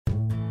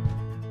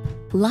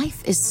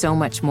Life is so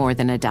much more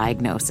than a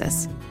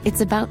diagnosis. It's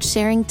about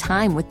sharing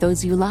time with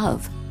those you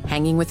love,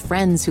 hanging with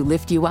friends who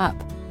lift you up,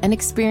 and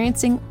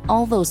experiencing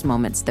all those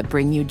moments that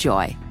bring you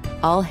joy.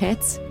 All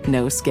hits,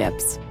 no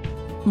skips.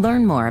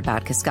 Learn more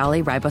about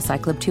Kisqali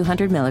Ribociclib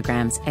 200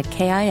 milligrams at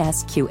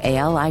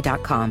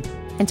KISQALI.com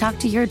and talk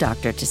to your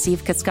doctor to see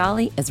if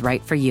Kisqali is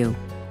right for you.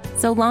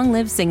 So long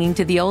live singing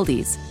to the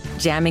oldies,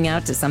 jamming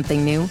out to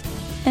something new,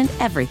 and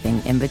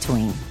everything in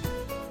between.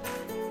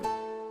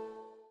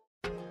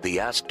 The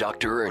Ask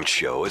Dr. Ernst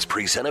Show is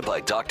presented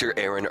by Dr.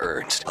 Aaron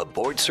Ernst, a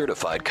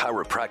board-certified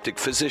chiropractic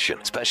physician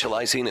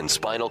specializing in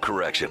spinal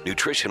correction,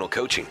 nutritional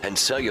coaching, and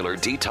cellular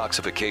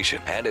detoxification,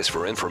 and is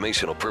for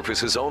informational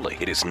purposes only.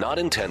 It is not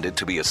intended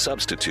to be a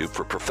substitute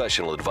for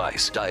professional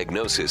advice,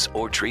 diagnosis,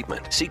 or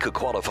treatment. Seek a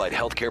qualified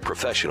healthcare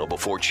professional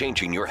before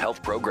changing your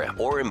health program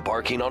or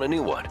embarking on a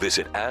new one.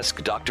 Visit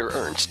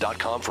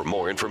AskDrErnst.com for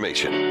more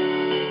information.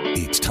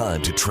 It's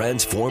time to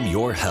transform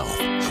your health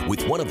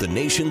with one of the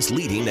nation's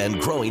leading and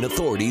growing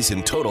authorities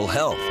in total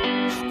health.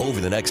 Over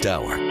the next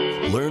hour,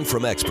 learn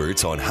from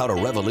experts on how to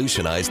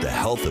revolutionize the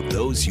health of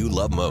those you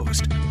love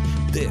most.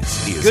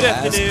 This is Good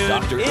Ask afternoon.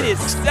 Dr. It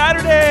Ernst. is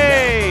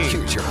Saturday. Now,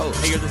 here's your host,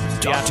 Hey, you're listening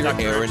to the Ask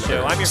Dr. Aaron Ernst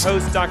Show. I'm your Ernst.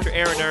 host, Dr.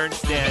 Aaron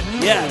Ernst,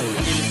 and yes,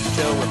 it is the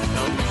show where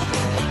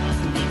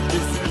pounds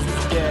is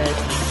dead,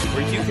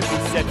 where you can be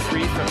set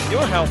free from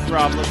your health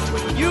problems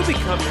when you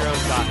become your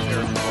own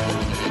doctor.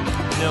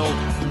 You know,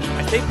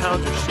 I say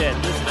pounds are shed.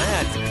 Listen, I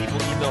had some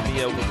people email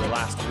me over the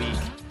last week.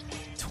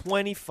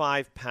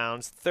 25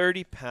 pounds,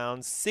 30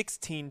 pounds,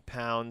 16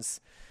 pounds.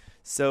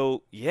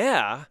 So,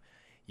 yeah,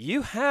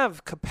 you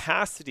have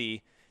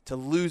capacity to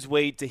lose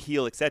weight, to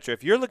heal, etc.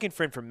 If you're looking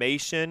for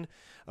information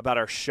about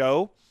our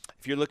show,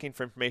 if you're looking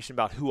for information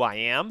about who I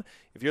am,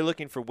 if you're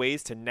looking for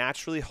ways to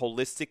naturally,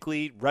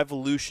 holistically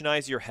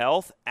revolutionize your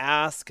health,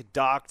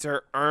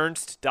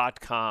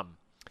 AskDrErnst.com.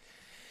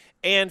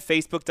 And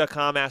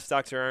Facebook.com, Ask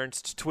Dr.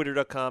 Ernst,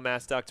 Twitter.com,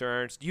 Ask Dr.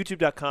 Ernst,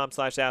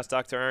 YouTube.com/Ask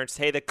Dr. Ernst.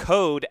 Hey, the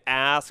code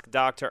Ask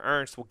Dr.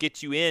 Ernst will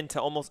get you into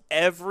almost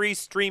every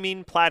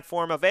streaming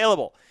platform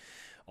available.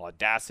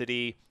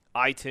 Audacity,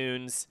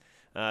 iTunes,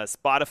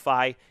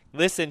 Spotify.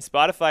 Listen,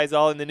 Spotify is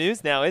all in the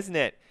news now, isn't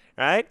it?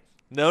 Right?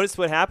 Notice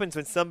what happens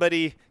when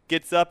somebody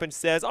gets up and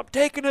says, I'm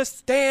taking a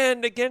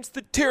stand against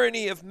the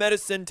tyranny of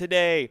medicine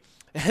today.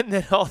 And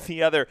then all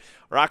the other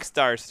rock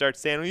stars start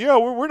saying, yeah,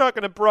 we're not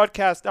going to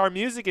broadcast our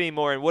music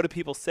anymore. And what do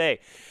people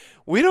say?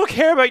 We don't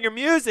care about your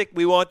music.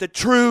 We want the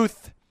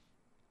truth.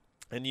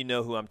 And you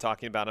know who I'm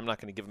talking about. I'm not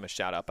going to give them a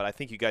shout out, but I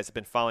think you guys have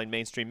been following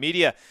mainstream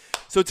media.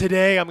 So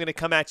today I'm going to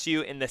come at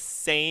you in the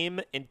same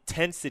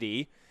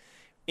intensity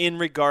in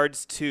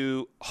regards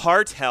to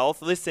heart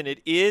health. Listen,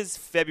 it is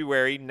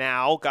February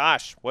now.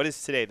 Gosh, what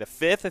is today? The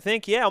 5th, I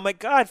think? Yeah, oh my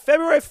God,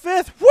 February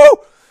 5th. Woo!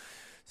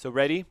 So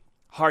ready?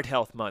 Heart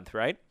Health Month,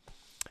 right?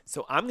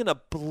 So I'm going to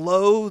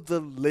blow the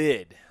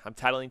lid. I'm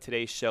titling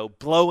today's show,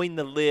 Blowing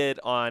the Lid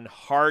on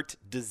Heart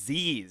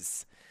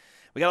Disease.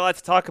 We got a lot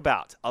to talk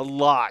about, a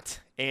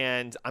lot.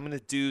 And I'm going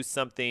to do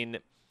something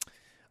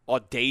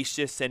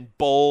audacious and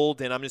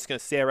bold, and I'm just going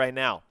to say it right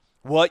now.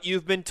 What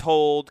you've been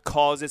told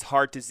causes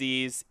heart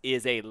disease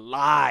is a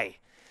lie,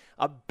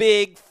 a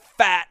big,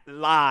 fat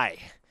lie.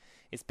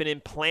 It's been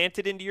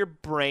implanted into your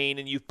brain,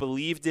 and you've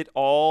believed it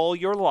all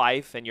your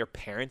life, and your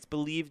parents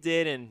believed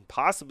it, and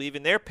possibly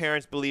even their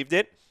parents believed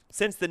it.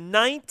 Since the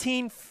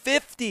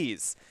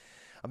 1950s,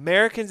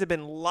 Americans have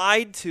been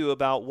lied to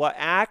about what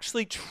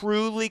actually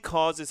truly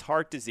causes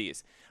heart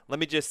disease. Let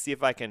me just see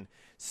if I can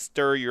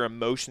stir your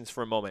emotions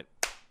for a moment.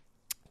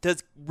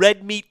 Does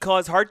red meat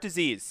cause heart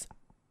disease?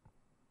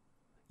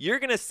 You're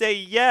going to say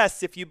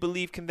yes if you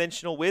believe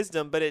conventional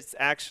wisdom, but it's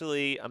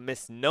actually a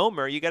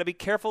misnomer. You got to be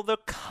careful the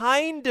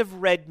kind of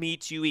red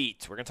meat you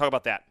eat. We're going to talk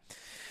about that.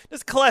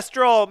 Does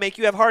cholesterol make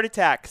you have heart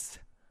attacks?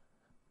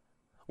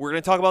 We're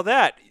going to talk about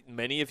that.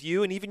 Many of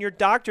you and even your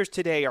doctors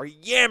today are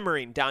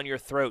yammering down your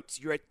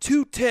throats. You're at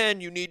 210.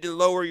 You need to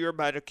lower your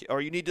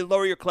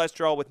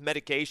cholesterol with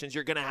medications.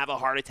 You're going to have a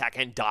heart attack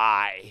and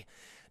die.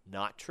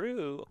 Not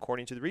true,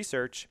 according to the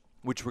research,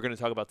 which we're going to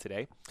talk about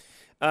today.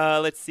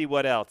 Let's see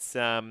what else.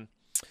 How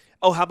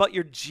about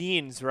your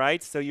genes,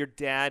 right? So your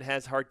dad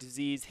has heart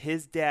disease,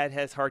 his dad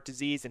has heart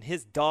disease, and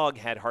his dog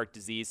had heart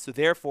disease. So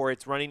therefore,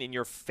 it's running in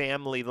your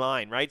family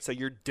line, right? So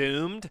you're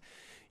doomed.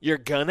 You're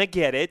going to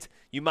get it.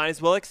 You might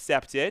as well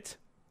accept it.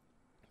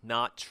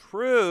 Not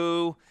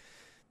true.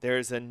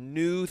 There's a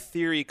new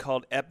theory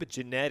called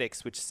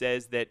epigenetics, which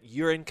says that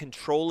you're in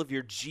control of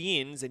your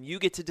genes, and you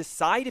get to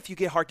decide if you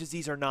get heart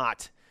disease or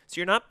not. So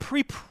you're not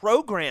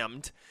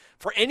pre-programmed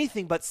for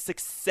anything but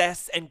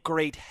success and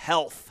great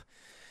health.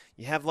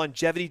 You have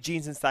longevity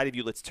genes inside of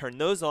you. Let's turn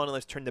those on and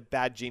let's turn the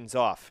bad genes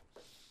off.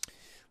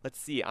 Let's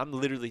see. I'm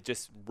literally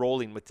just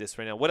rolling with this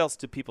right now. What else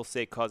do people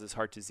say causes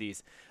heart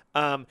disease?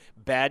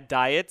 Bad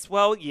diets.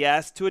 Well,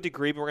 yes, to a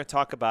degree, but we're going to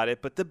talk about it.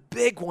 But the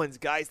big ones,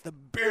 guys, the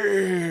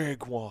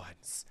big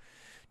ones.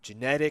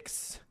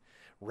 Genetics,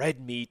 red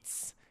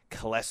meats,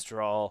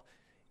 cholesterol,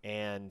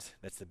 And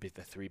that's the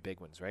three big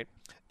ones, right?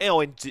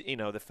 And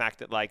the fact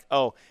that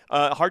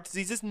heart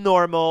disease is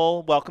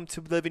normal. Welcome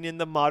to living in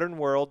the modern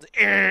world.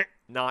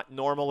 Not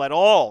normal at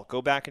all.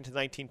 Go back into the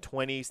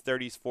 1920s,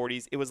 30s,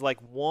 40s. It was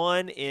like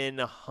 1 in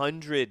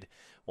 100,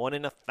 1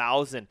 in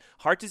 1,000.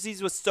 Heart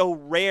disease was so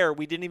rare,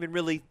 we didn't even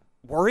really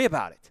worry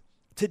about it.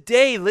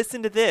 Today,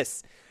 listen to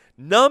this.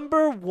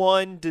 Number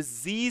one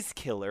disease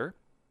killer.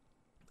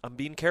 I'm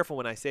being careful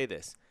when I say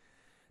this.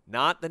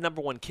 Not the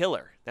number one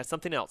killer. That's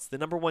something else. The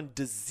number one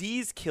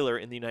disease killer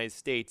in the United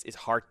States is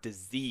heart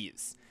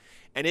disease.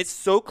 And it's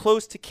so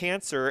close to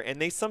cancer,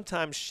 and they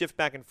sometimes shift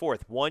back and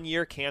forth. 1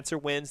 year, cancer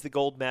wins the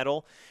gold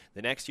medal.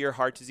 The next year,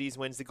 heart disease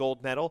wins the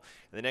gold medal.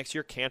 And the next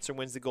year, cancer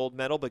wins the gold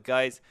medal. But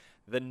guys,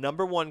 the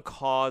number one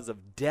cause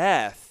of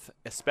death,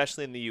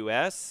 especially in the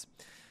U.S.,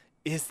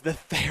 is the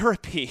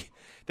therapy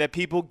that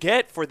people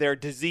get for their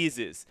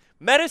diseases.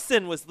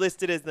 Medicine was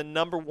listed as the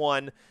number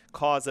one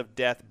cause of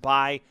death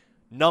by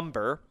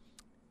number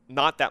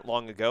not that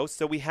long ago.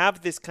 So we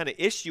have this kind of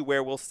issue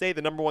where we'll say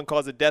the number one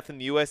cause of death in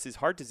the U.S. is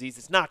heart disease.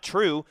 It's not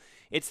true.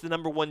 It's the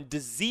number one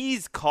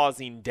disease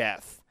causing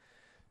death.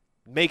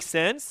 Make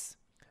sense?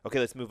 Okay,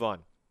 let's move on.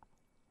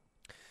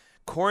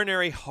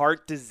 Coronary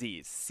heart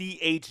disease,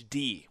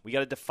 CHD. We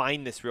got to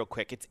define this real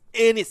quick. It's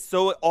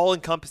so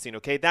all-encompassing,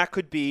 okay? That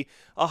could be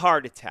a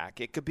heart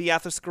attack. It could be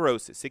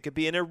atherosclerosis. It could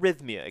be an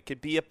arrhythmia. It could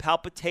be a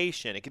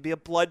palpitation. It could be a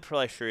blood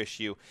pressure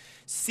issue.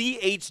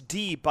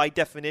 CHD, by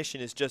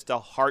definition, is just a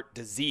heart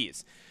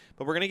disease.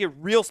 But we're going to get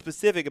real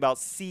specific about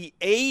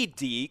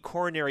CAD,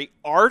 coronary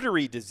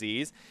artery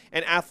disease,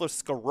 and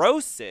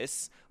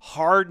atherosclerosis,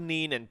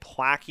 hardening and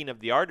plaquing of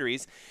the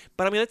arteries.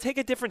 But I'm going to take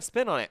a different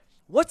spin on it.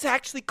 What's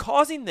actually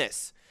causing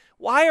this?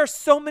 Why are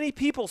so many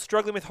people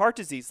struggling with heart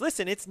disease?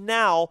 Listen, it's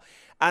now,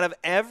 out of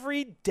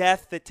every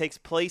death that takes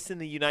place in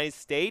the United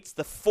States,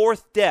 the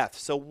fourth death.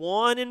 So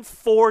 1 in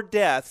 4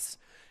 deaths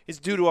is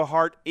due to a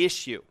heart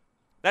issue.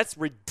 That's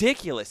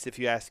ridiculous if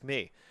you ask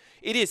me.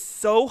 It is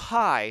so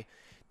high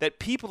that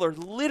people are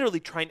literally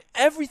trying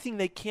everything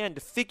they can to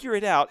figure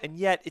it out, and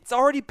yet it's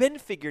already been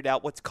figured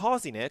out what's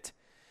causing it.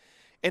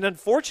 And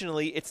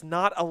unfortunately, it's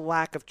not a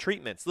lack of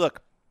treatments.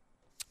 Look,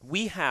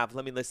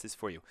 let me list this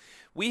for you.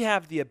 We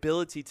have the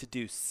ability to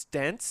do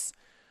stents.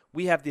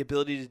 We have the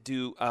ability to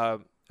do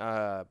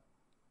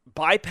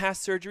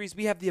bypass surgeries.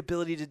 We have the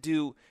ability to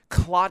do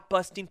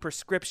clot-busting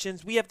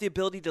prescriptions. We have the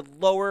ability to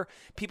lower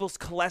people's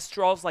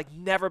cholesterols like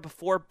never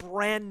before.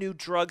 Brand new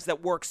drugs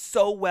that work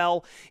so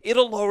well.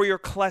 It'll lower your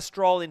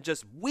cholesterol in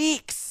just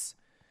weeks.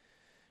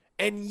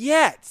 And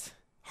yet,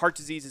 heart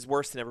disease is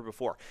worse than ever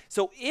before.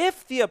 So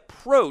if the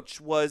approach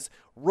was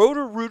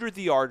rotor-rooter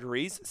the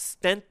arteries,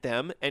 stent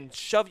them, and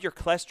shove your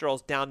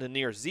cholesterols down to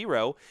near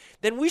zero,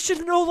 then we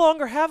should no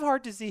longer have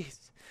heart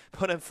disease.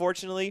 But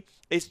unfortunately,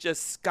 it's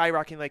just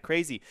skyrocketing like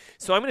crazy.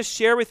 So I'm going to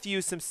share with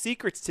you some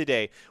secrets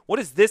today. What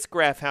does this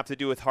graph have to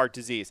do with heart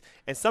disease?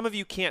 And some of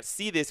you can't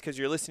see this because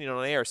you're listening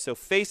on air. So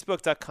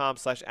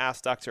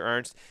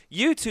Facebook.com/AskDrErnst,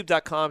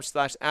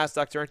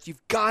 YouTube.com/AskDrErnst.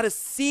 You've got to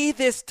see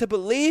this to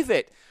believe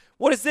it.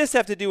 What does this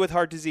have to do with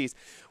heart disease?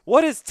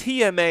 What is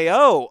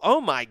TMAO?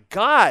 Oh my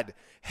God.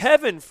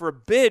 Heaven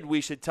forbid we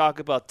should talk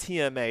about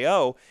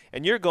TMAO.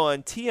 And you're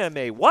going,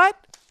 TMA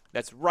what?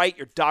 That's right.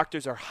 Your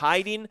doctors are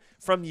hiding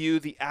from you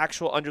the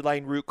actual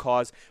underlying root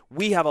cause.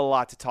 We have a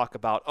lot to talk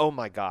about. Oh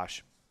my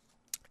gosh.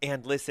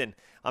 And listen,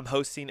 I'm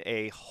hosting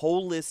a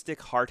holistic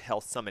heart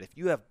health summit. If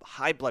you have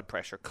high blood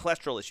pressure,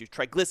 cholesterol issues,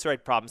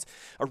 triglyceride problems,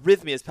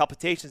 arrhythmias,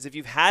 palpitations, if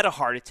you've had a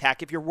heart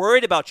attack, if you're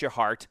worried about your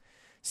heart,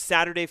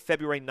 Saturday,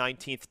 February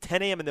 19th,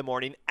 10 a.m. in the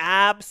morning,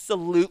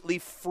 absolutely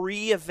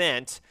free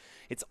event.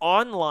 It's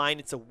online.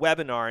 It's a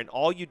webinar, and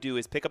all you do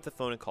is pick up the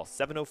phone and call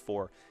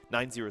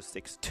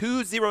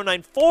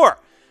 704-906-2094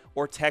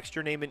 or text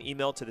your name and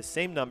email to the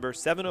same number,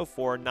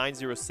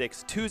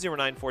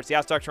 704-906-2094. It's the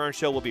Ask Dr. Ernst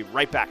Show. We'll be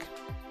right back.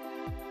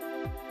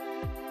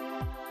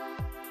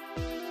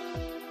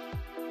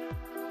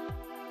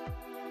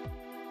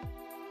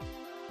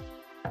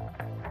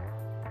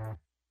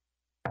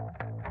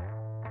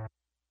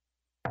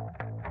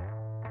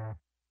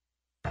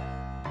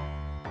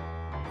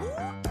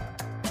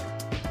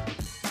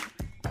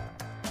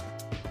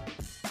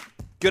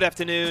 Good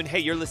afternoon. Hey,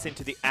 you're listening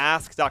to the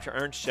Ask Dr.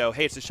 Ernst Show.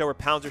 Hey, it's a show where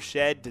pounds are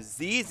shed,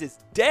 disease is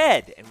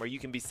dead, and where you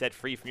can be set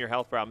free from your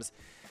health problems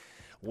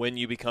when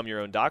you become your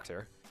own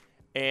doctor.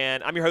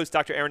 And I'm your host,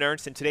 Dr. Aaron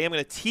Ernst, and today I'm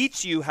going to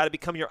teach you how to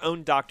become your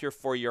own doctor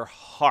for your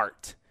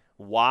heart.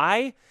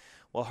 Why?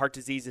 Well, heart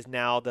disease is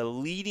now the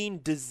leading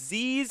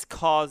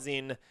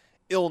disease-causing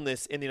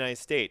illness in the United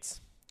States.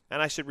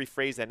 And I should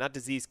rephrase that, not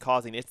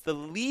disease-causing. It's the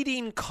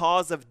leading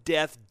cause of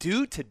death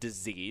due to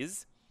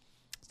disease.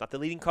 Not the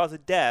leading cause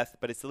of death,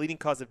 but it's the leading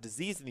cause of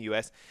disease in the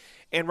U.S.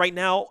 And right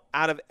now,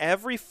 out of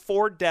every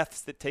 4 deaths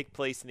that take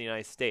place in the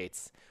United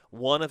States,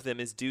 1 of them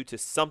is due to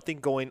something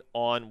going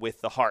on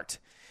with the heart.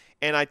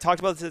 And I talked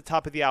about this at the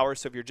top of the hour,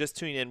 so if you're just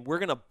tuning in, we're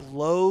going to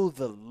blow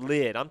the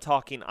lid. I'm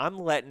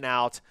letting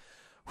out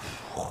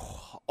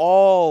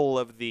all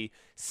of the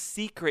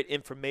secret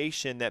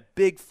information that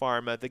big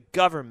pharma, the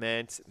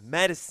government,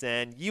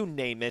 medicine, you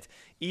name it,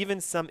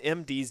 even some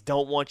MDs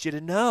don't want you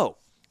to know,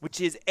 which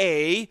is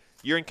A,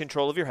 you're in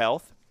control of your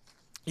health.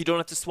 You don't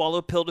have to swallow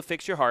a pill to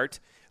fix your heart.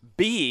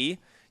 B,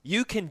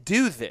 you can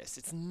do this.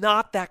 It's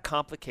not that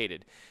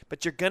complicated,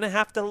 but you're going to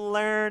have to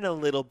learn a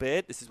little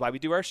bit. This is why we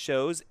do our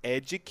shows,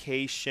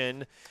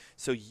 education,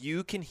 so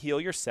you can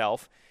heal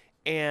yourself.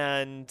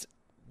 And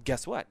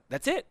guess what?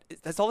 That's it.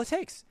 That's all it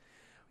takes.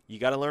 You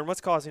got to learn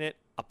what's causing it,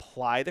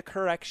 apply the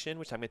correction,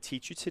 which I'm going to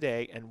teach you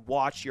today, and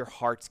watch your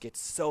hearts get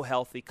so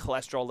healthy.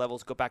 Cholesterol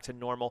levels go back to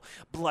normal,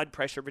 blood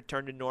pressure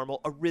return to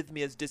normal,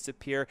 arrhythmias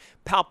disappear,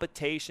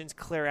 palpitations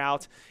clear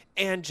out,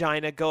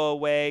 angina go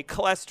away,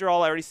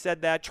 cholesterol, I already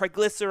said that,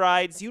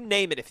 triglycerides, you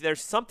name it. If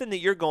there's something that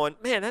you're going,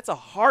 man, that's a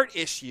heart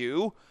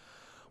issue,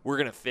 we're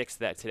going to fix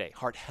that today.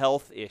 Heart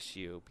health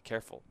issue. Be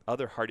careful.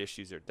 Other heart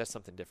issues, that's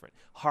something different.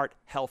 Heart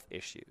health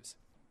issues.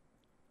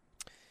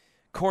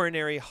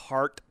 Coronary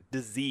heart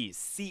disease,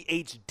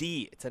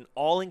 CHD. It's an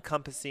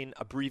all-encompassing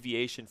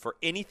abbreviation for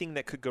anything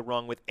that could go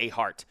wrong with a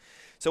heart.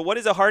 So what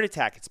is a heart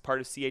attack? It's part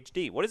of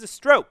CHD. What is a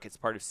stroke? It's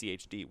part of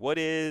CHD. What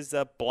is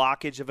a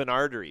blockage of an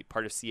artery?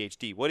 Part of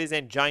CHD. What is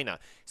angina?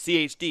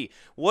 CHD.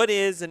 What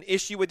is an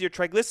issue with your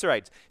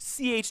triglycerides?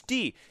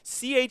 CHD.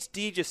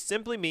 CHD just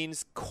simply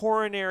means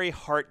coronary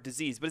heart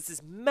disease, but it's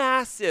this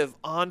massive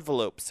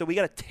envelope. So we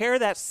got to tear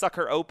that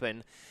sucker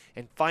open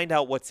and find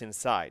out what's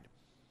inside.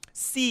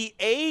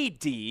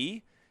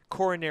 CAD,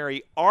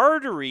 coronary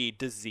artery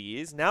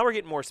disease. Now we're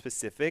getting more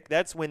specific.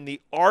 That's when the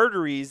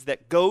arteries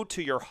that go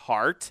to your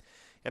heart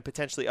and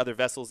potentially other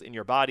vessels in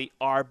your body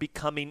are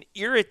becoming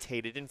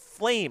irritated,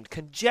 inflamed,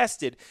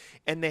 congested,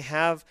 and they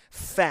have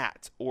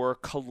fat or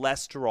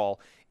cholesterol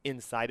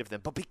inside of them.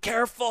 But be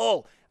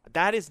careful.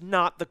 That is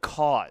not the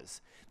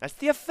cause. That's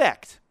the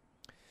effect.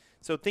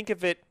 So think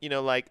of it,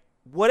 like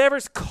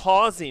whatever's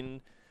causing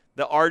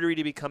the artery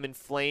to become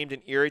inflamed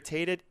and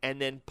irritated, and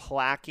then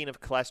plaquing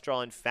of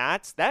cholesterol and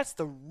fats, that's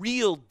the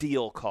real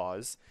deal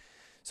cause.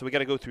 So we got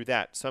to go through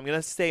that. So I'm going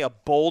to say a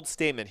bold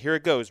statement. Here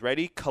it goes.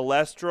 Ready?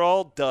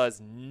 Cholesterol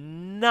does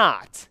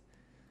not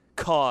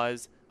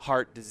cause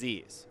heart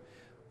disease.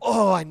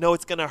 Oh, I know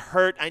it's going to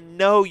hurt. I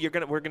know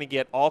we're going to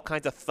get all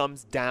kinds of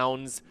thumbs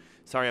downs.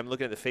 Sorry, I'm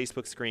looking at the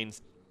Facebook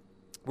screens.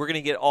 We're going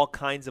to get all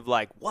kinds of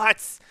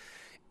what?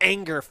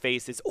 Anger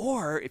faces,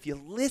 or if you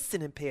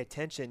listen and pay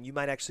attention, you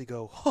might actually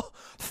go, oh,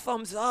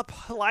 thumbs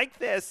up, I like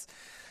this.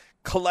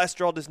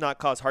 Cholesterol does not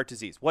cause heart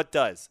disease. What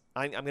does?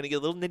 I'm going to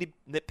get a little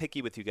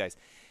nitpicky with you guys.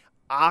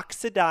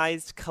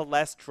 Oxidized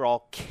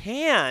cholesterol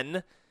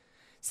can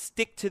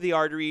stick to the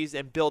arteries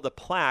and build a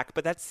plaque,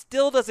 but that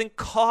still doesn't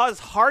cause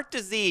heart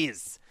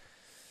disease.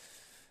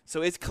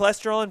 So is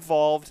cholesterol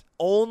involved?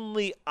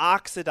 Only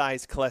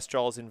oxidized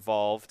cholesterol is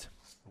involved.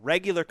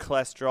 Regular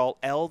cholesterol,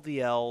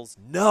 LDLs,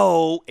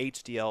 no.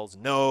 HDLs,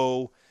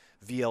 no.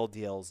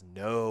 VLDLs,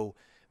 no.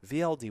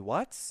 VLD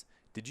what's?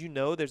 Did you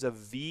know there's a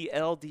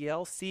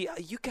VLDL? See,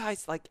 you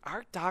guys,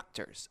 our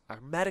doctors, our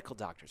medical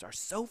doctors, are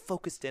so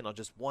focused in on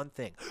just one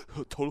thing.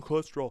 Total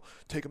cholesterol,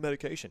 take a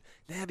medication.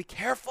 Now, be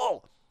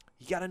careful.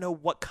 You got to know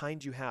what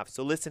kind you have.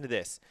 So listen to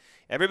this.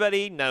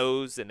 Everybody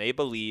knows and they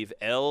believe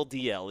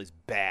LDL is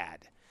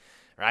bad.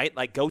 Right?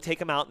 Go take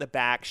them out in the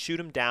back, shoot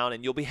them down,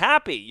 and you'll be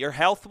happy. Your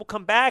health will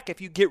come back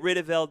if you get rid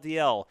of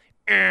LDL.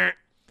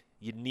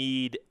 You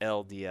need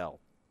LDL.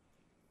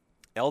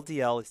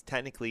 LDL is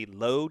technically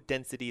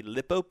low-density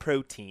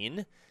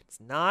lipoprotein. It's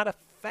not a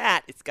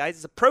fat.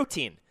 It's a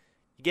protein.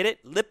 You get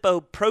it?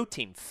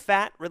 Lipoprotein,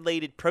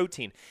 fat-related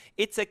protein.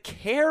 It's a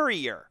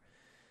carrier.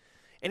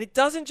 And it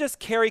doesn't just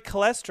carry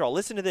cholesterol.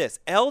 Listen to this.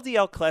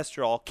 LDL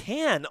cholesterol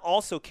can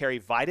also carry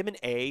vitamin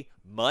A,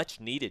 much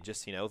needed.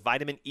 Just,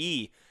 vitamin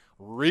E,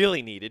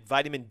 really needed.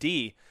 Vitamin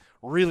D,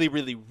 really,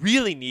 really,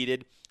 really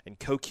needed. And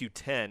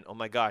CoQ10, oh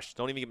my gosh,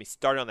 don't even get me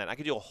started on that. I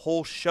could do a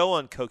whole show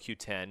on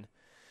CoQ10.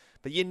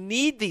 But you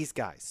need these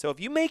guys. So if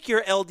you make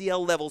your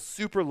LDL levels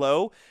super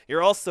low,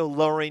 you're also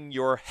lowering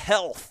your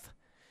health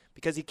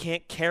because you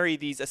can't carry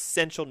these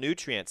essential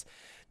nutrients.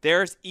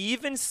 There's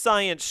even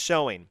science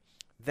showing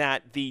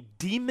that the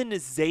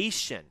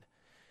demonization,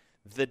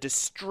 the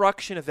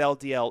destruction of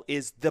LDL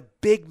is the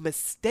big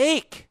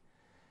mistake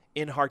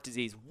in heart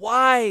disease.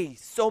 Why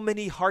so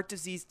many heart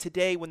disease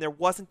today when there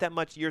wasn't that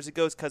much years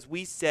ago? Is because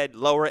we said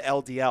lower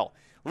LDL.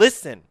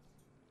 Listen,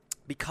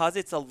 because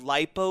it's a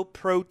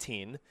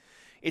lipoprotein,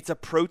 it's a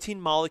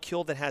protein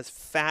molecule that has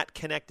fat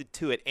connected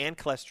to it and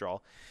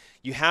cholesterol.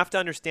 You have to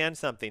understand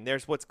something.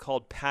 There's what's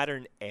called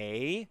pattern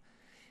A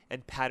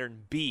and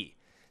pattern B.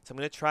 So I'm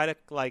going to try to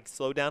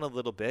slow down a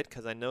little bit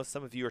because I know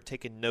some of you are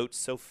taking notes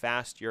so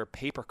fast your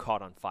paper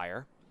caught on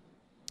fire.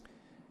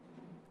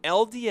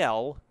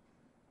 LDL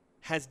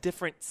has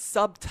different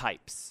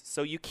subtypes.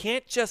 So you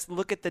can't just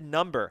look at the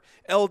number.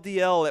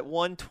 LDL at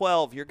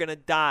 112, you're going to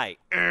die.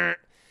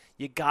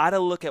 You got to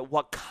look at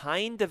what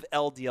kind of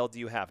LDL do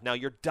you have. Now,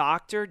 your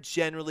doctor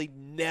generally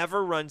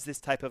never runs this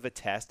type of a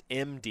test,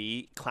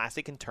 MD,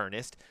 classic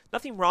internist.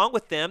 Nothing wrong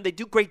with them. They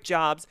do great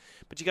jobs,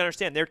 but you got to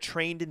understand they're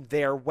trained in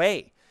their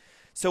way.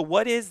 So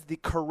what is the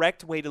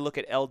correct way to look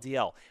at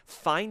LDL?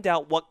 Find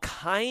out what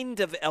kind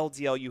of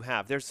LDL you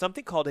have. There's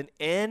something called an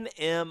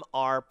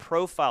NMR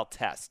profile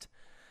test.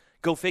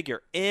 Go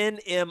figure.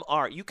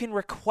 NMR. You can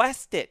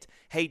request it.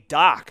 Hey,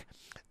 doc,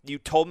 you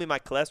told me my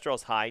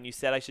cholesterol's high and you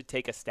said I should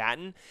take a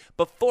statin.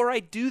 Before I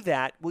do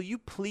that, will you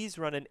please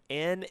run an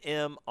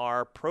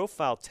NMR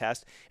profile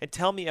test and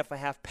tell me if I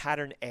have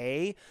pattern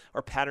A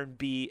or pattern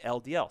B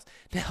LDLs?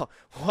 Now,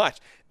 watch.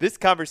 This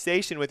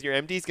conversation with your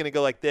MD is going to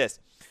go like this.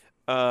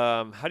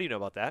 How do you know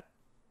about that?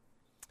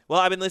 Well,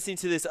 I've been listening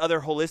to this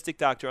other holistic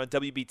doctor on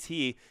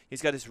WBT.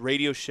 He's got this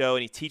radio show,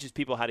 and he teaches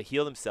people how to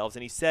heal themselves.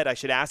 And he said, I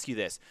should ask you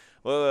this.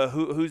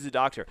 Who's the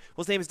doctor?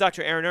 Well, his name is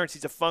Dr. Aaron Ernst.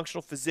 He's a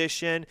functional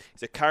physician.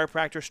 He's a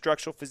chiropractor,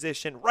 structural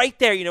physician. Right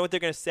there, you know what they're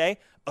going to say?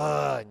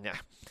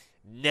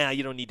 Nah,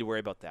 you don't need to worry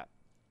about that.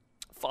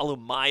 Follow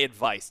my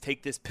advice.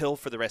 Take this pill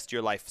for the rest of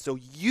your life. So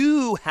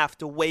you have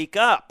to wake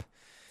up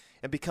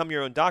and become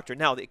your own doctor.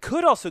 Now, it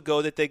could also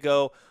go that they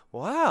go,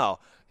 wow,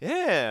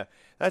 yeah,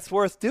 that's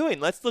worth doing.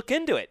 Let's look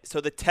into it.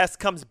 So the test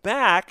comes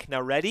back.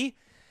 Now, ready?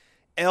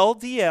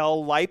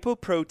 LDL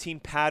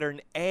lipoprotein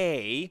pattern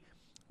A,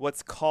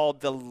 what's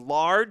called the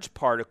large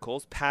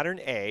particles, pattern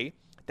A.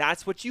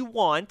 That's what you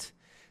want.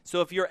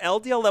 So if your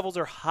LDL levels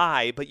are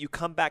high, but you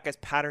come back as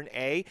pattern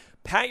A,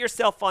 pat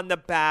yourself on the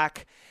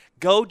back,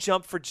 go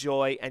jump for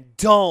joy, and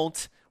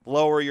don't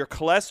lower your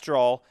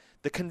cholesterol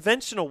the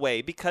conventional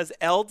way, because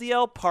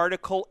LDL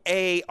particle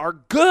A are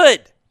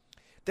good.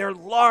 They're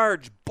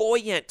large,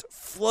 buoyant,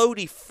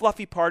 floaty,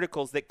 fluffy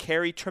particles that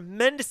carry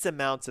tremendous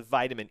amounts of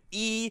vitamin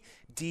E,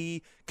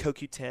 D,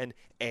 CoQ10,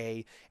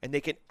 A, and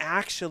they can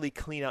actually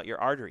clean out your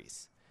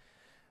arteries.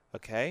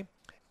 Okay?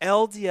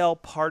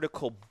 LDL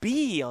particle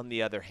B, on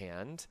the other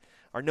hand,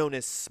 are known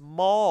as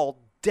small,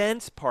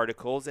 dense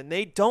particles, and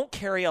they don't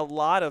carry a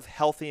lot of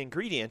healthy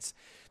ingredients.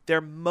 They're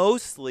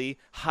mostly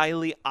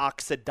highly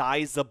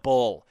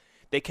oxidizable.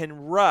 They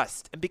can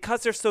rust, and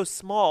because they're so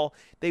small,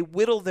 they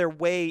whittle their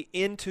way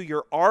into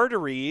your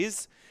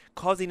arteries,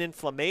 causing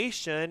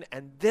inflammation,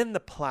 and then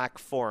the plaque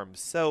forms.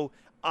 So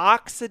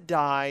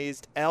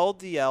oxidized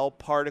LDL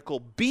particle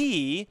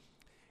B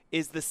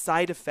is the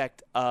side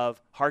effect of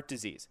heart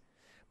disease.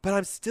 But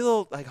I'm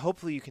still,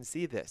 hopefully you can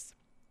see this.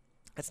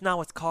 That's not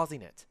what's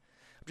causing it.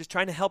 I'm just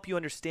trying to help you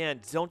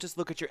understand. Don't just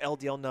look at your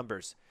LDL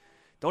numbers.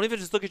 Don't even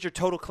just look at your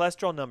total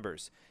cholesterol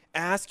numbers.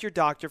 Ask your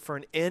doctor for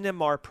an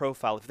NMR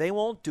profile. If they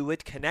won't do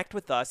it, connect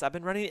with us. I've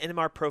been running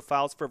NMR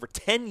profiles for over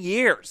 10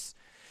 years,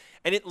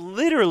 and it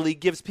literally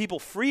gives people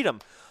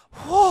freedom.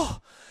 Whoa,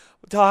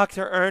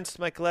 Dr. Ernst,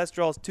 my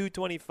cholesterol is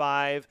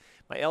 225.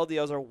 My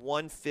LDLs are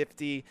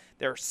 150.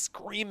 They're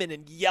screaming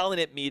and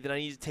yelling at me that I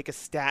need to take a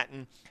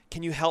statin.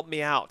 Can you help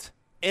me out?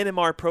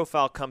 NMR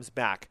profile comes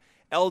back.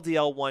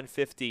 LDL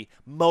 150,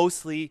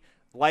 mostly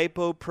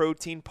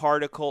lipoprotein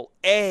particle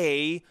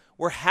A.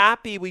 We're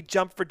happy. We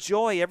jump for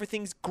joy.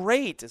 Everything's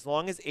great. As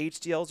long as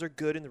HDLs are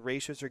good and the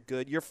ratios are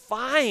good, you're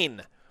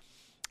fine.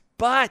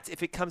 But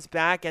if it comes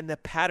back and the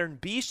pattern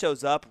B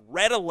shows up,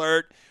 red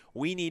alert,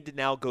 we need to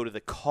now go to the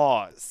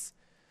cause.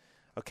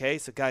 Okay,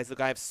 so guys, look,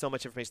 I have so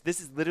much information.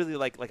 This is literally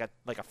like a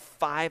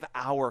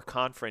 5-hour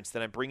conference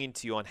that I'm bringing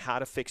to you on how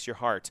to fix your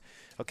heart.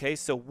 Okay,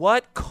 so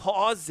what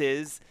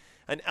causes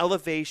an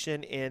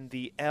elevation in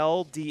the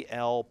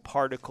LDL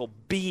particle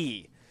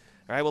B?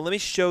 All right, well, let me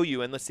show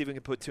you, and let's see if we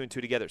can put 2 and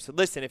 2 together. So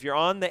listen, if you're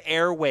on the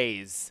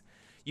airways,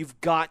 you've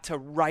got to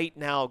right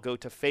now go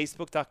to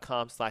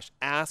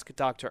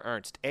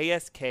facebook.com/AskDrErnst,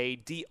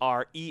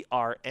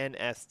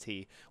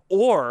 AskDrErnst,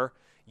 or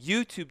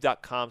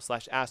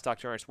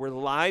youtube.com/AskDrErnst. We're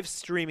live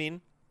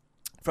streaming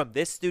from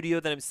this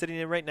studio that I'm sitting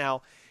in right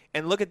now.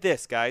 And look at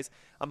this, guys.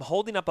 I'm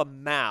holding up a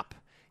map,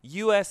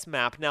 U.S.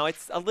 map. Now,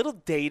 it's a little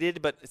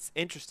dated, but it's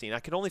interesting.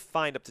 I can only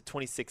find up to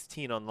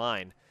 2016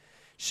 online,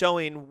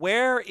 showing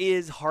where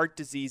is heart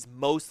disease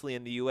mostly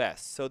in the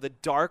U.S. So the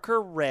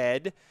darker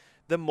red,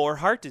 the more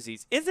heart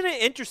disease. Isn't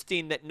it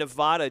interesting that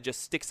Nevada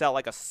just sticks out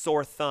like a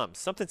sore thumb?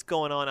 Something's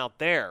going on out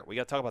there. We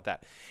got to talk about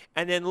that.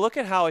 And then look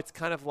at how it's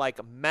kind of like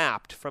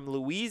mapped from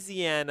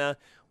Louisiana,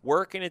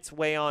 working its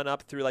way on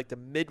up through like the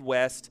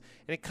Midwest,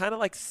 and it kind of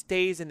like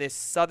stays in this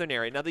southern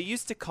area. Now, they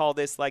used to call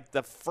this like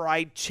the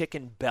fried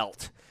chicken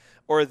belt,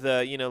 or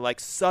the, like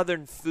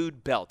southern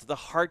food belt, the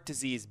heart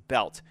disease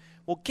belt.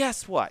 Well,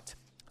 guess what?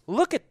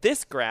 Look at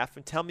this graph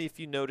and tell me if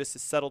you notice a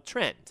subtle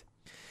trend.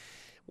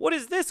 What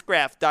is this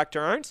graph,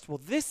 Dr. Ernst? Well,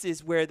 this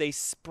is where they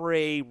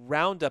spray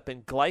Roundup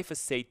and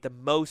glyphosate the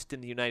most in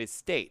the United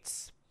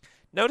States.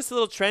 Notice a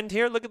little trend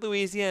here? Look at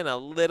Louisiana,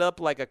 lit up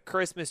like a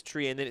Christmas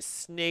tree, and then it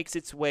snakes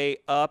its way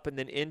up and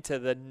then into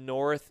the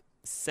north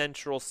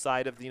central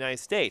side of the United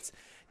States.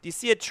 Do you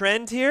see a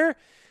trend here?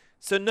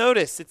 So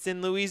notice it's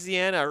in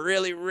Louisiana,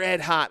 really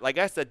red hot, like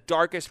that's the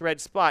darkest red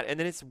spot, and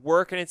then it's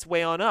working its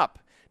way on up.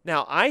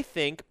 Now, I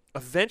think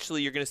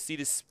eventually you're going to see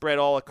this spread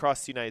all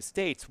across the United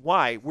States.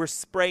 Why? We're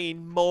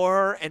spraying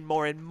more and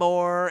more and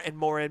more and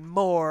more and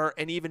more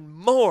and even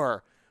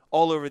more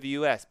all over the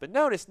U.S. But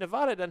notice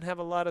Nevada doesn't have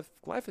a lot of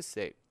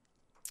glyphosate.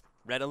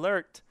 Red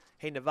alert.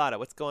 Hey, Nevada,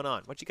 what's going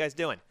on? What you guys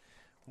doing?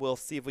 We'll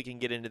see if we can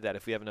get into that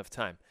if we have enough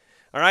time.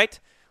 All right?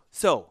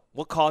 So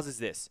what causes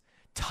this?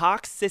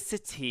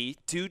 Toxicity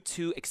due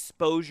to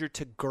exposure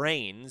to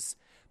grains,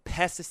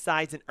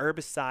 pesticides and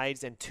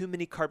herbicides, and too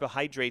many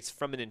carbohydrates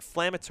from an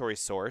inflammatory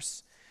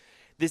source.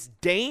 This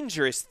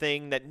dangerous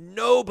thing that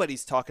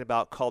nobody's talking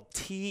about called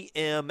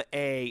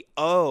TMAO.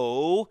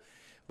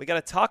 We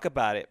got to talk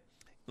about it.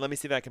 Let me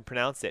see if I can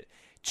pronounce it.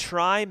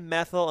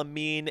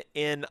 Trimethylamine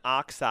N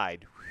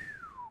oxide.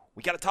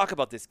 We got to talk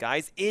about this,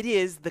 guys. It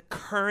is the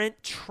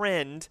current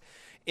trend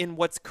in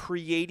what's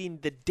creating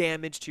the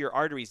damage to your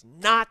arteries,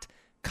 not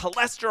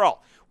cholesterol.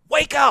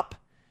 Wake up!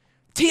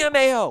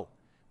 TMAO.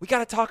 We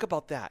got to talk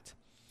about that.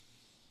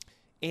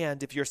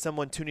 And if you're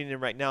someone tuning in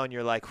right now and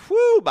you're like,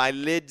 whoo, my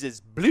lids is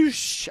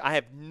bloosh. I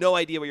have no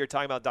idea what you're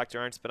talking about, Dr.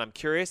 Ernst, but I'm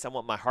curious. I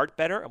want my heart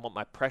better. I want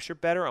my pressure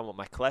better. I want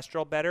my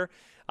cholesterol better.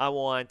 I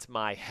want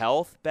my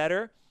health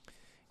better.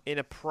 In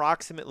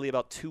approximately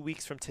about 2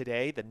 weeks from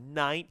today, the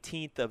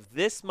 19th of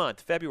this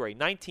month, February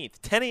 19th,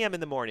 10 a.m.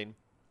 in the morning,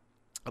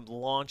 I'm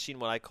launching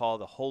what I call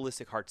the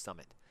Holistic Heart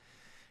Summit.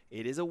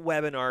 It is a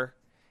webinar.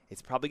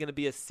 It's probably going to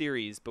be a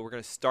series, but we're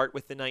going to start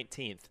with the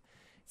 19th.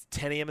 It's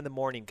 10 a.m. in the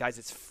morning. Guys,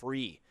 it's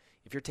free.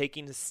 If you're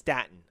taking a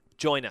statin,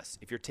 join us.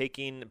 If you're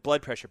taking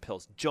blood pressure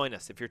pills, join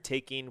us. If you're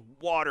taking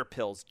water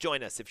pills,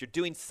 join us. If you're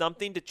doing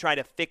something to try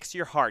to fix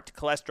your heart,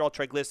 cholesterol,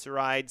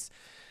 triglycerides,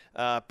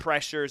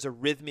 pressures,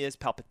 arrhythmias,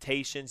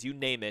 palpitations, you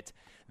name it,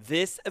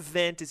 this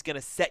event is going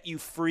to set you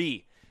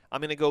free. I'm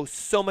going to go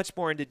so much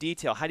more into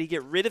detail. How do you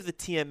get rid of the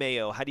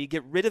TMAO? How do you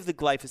get rid of the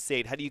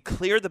glyphosate? How do you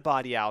clear the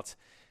body out?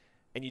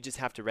 And you just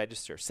have to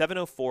register.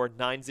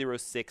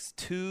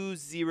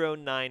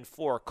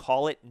 704-906-2094.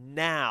 Call it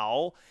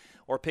now.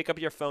 Or pick up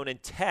your phone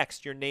and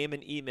text your name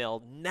and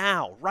email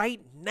now, right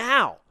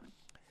now,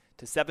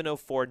 to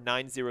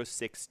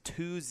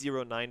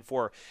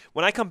 704-906-2094.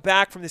 When I come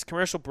back from this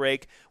commercial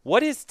break,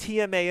 what is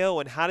TMAO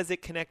and how does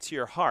it connect to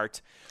your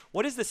heart?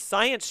 What is the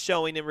science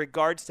showing in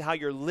regards to how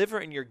your liver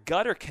and your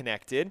gut are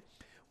connected?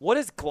 What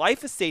does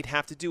glyphosate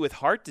have to do with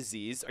heart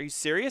disease? Are you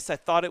serious? I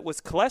thought it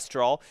was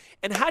cholesterol.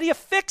 And how do you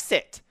fix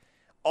it?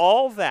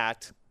 All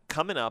that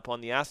coming up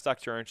on the Ask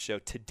Dr. Ernst show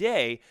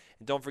today.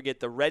 And don't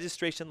forget, the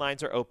registration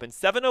lines are open.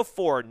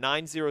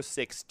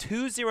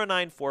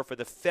 704-906-2094 for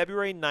the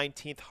February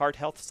 19th Heart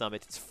Health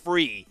Summit. It's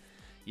free.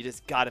 You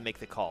just got to make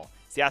the call.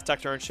 It's the Ask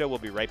Dr. Ernst show. We'll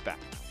be right back.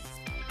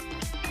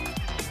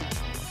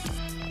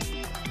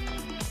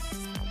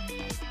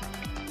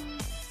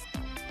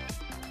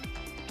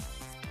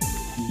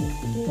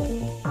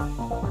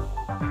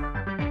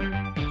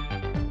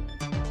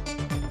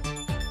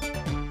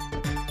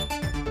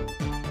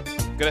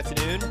 Good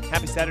afternoon.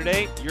 Happy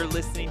Saturday. You're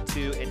listening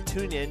to and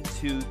tune in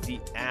to the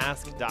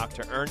Ask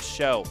Dr. Ernst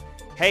show.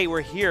 Hey,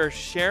 we're here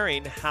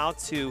sharing how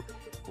to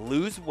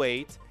lose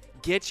weight,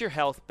 get your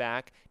health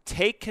back,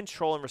 take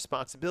control and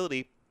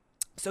responsibility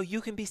so you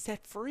can be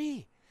set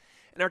free.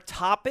 And our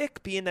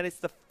topic, being that it's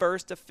the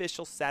first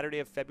official Saturday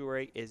of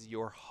February, is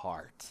your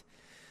heart.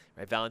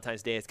 Right,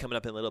 Valentine's Day is coming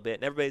up in a little bit,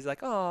 and everybody's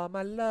like, oh,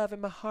 my love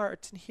and my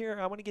heart, and here,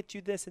 I want to get you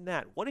this and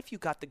that. What if you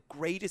got the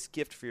greatest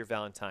gift for your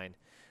Valentine?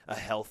 A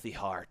healthy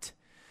heart.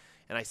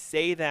 And I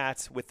say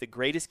that with the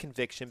greatest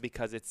conviction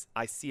because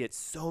I see it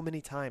so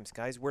many times,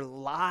 guys. We're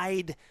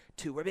lied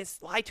to. We've been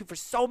lied to for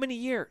so many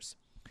years.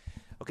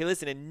 Okay,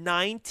 listen, in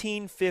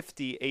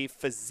 1950, a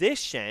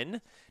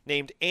physician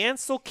named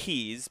Ancel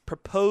Keys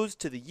proposed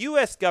to the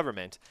U.S.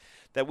 government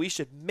that we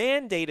should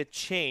mandate a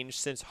change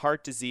since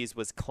heart disease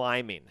was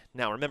climbing.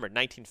 Now, remember,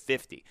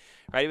 1950,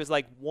 right? It was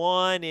like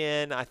one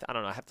in, I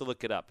don't know, I have to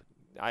look it up.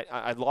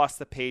 I lost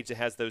the page that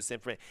has those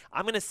information.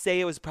 I'm going to say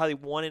it was probably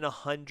 1 in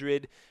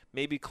 100,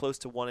 maybe close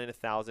to 1 in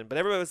 1,000. But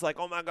everybody was like,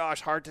 oh my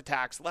gosh, heart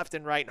attacks left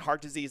and right, and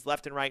heart disease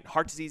left and right.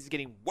 Heart disease is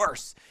getting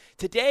worse.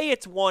 Today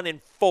it's 1 in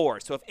 4.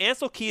 So if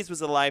Ancel Keys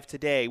was alive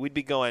today, we'd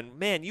be going,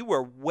 man, you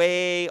were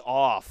way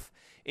off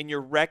in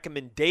your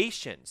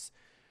recommendations.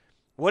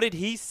 What did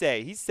he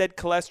say? He said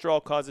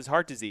cholesterol causes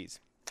heart disease.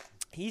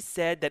 He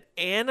said that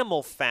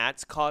animal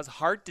fats cause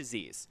heart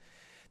disease.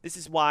 This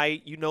is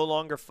why you no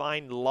longer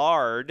find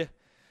lard,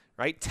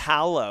 right,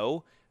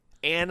 tallow,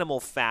 animal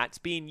fats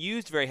being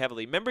used very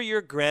heavily. Remember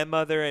your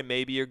grandmother and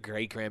maybe your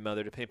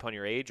great-grandmother, depending upon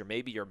your age, or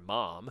maybe your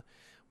mom,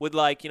 would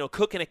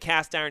cook in a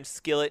cast iron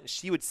skillet, and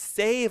she would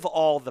save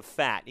all the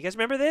fat. You guys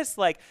remember this?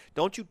 Like,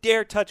 don't you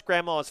dare touch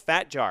grandma's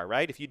fat jar,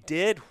 right? If you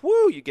did,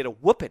 you get a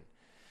whooping.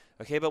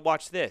 Okay, but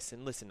watch this.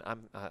 And listen,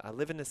 I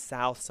live in the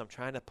South, so I'm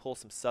trying to pull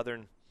some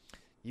Southern,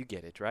 you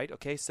get it, right?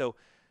 Okay, so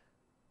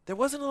there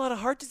wasn't a lot of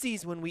heart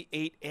disease when we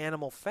ate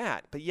animal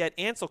fat, but yet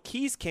Ancel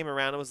Keys came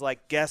around and was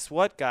like, guess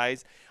what,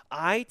 guys?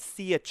 I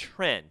see a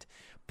trend.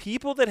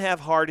 People that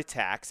have heart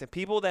attacks and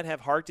people that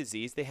have heart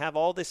disease, they have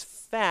all this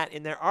fat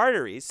in their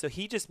arteries, so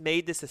he just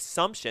made this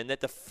assumption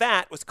that the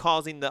fat was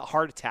causing the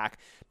heart attack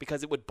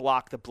because it would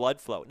block the blood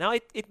flow. Now,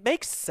 it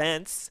makes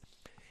sense.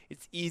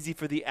 It's easy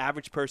for the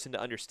average person to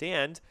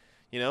understand,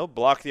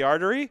 block the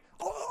artery.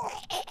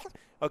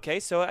 Okay,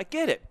 so I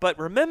get it, but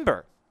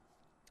remember,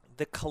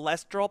 the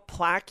cholesterol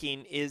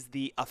plaquing is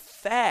the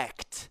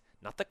effect,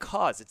 not the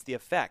cause, it's the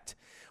effect.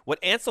 What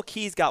Ansel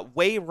Keys got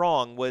way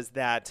wrong was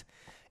that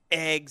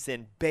eggs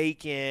and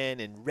bacon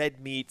and red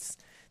meats,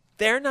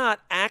 they're not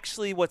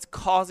actually what's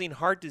causing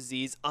heart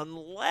disease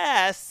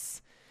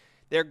unless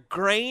they're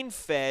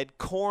grain-fed,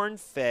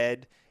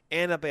 corn-fed,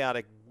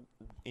 antibiotic,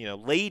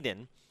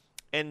 laden.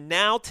 And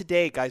now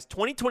today, guys,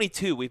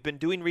 2022, we've been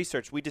doing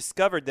research. We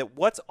discovered that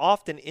what's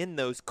often in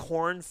those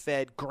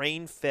corn-fed,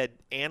 grain-fed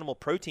animal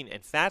protein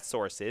and fat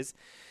sources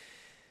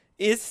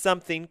is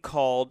something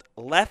called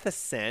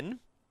lecithin,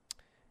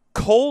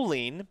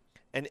 choline,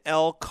 and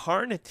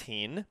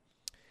L-carnitine.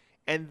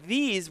 And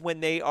these,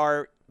 when they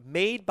are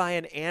made by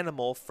an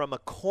animal from a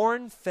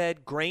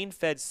corn-fed,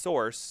 grain-fed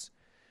source,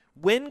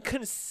 when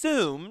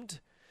consumed,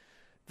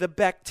 the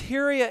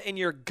bacteria in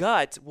your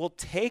gut will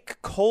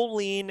take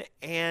choline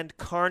and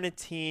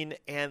carnitine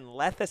and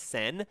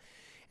lecithin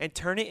and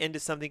turn it into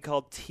something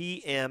called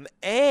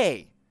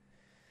TMA,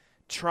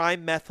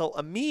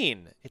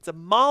 trimethylamine. It's a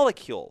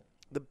molecule.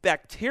 The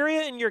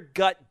bacteria in your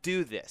gut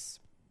do this.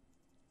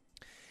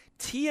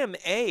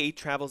 TMA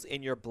travels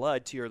in your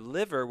blood to your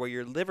liver, where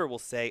your liver will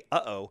say,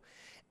 uh-oh,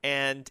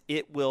 and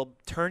it will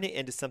turn it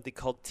into something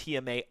called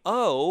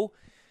TMAO,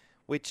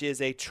 which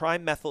is a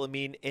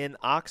trimethylamine N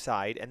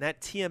oxide, and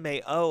that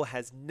TMAO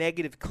has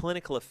negative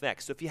clinical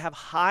effects. So if you have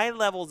high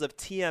levels of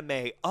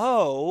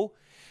TMAO,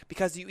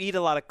 because you eat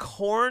a lot of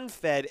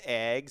corn-fed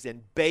eggs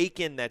and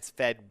bacon that's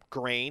fed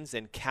grains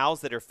and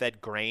cows that are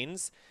fed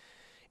grains,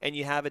 and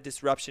you have a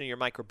disruption in your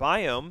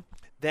microbiome,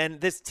 then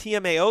this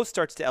TMAO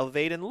starts to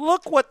elevate, and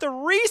look what the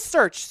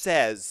research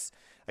says.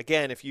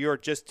 Again, if you're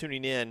just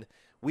tuning in,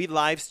 we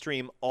live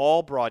stream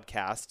all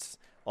broadcasts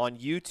on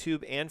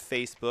YouTube and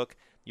Facebook.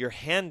 Your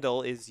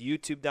handle is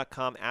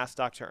youtube.com, Ask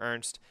Dr.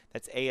 Ernst.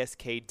 That's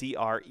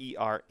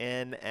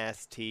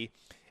AskDrErnst.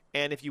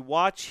 And if you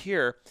watch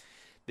here,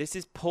 this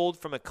is pulled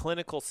from a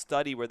clinical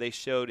study where they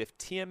showed if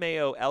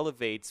TMAO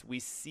elevates, we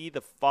see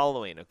the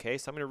following, okay?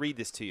 So I'm going to read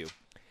this to you.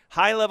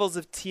 High levels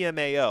of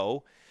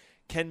TMAO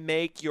can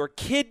make your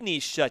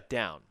kidneys shut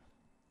down.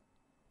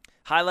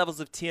 High levels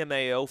of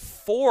TMAO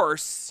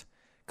force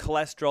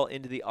cholesterol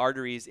into the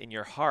arteries in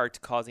your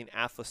heart, causing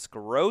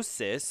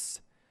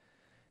atherosclerosis.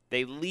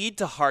 They lead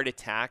to heart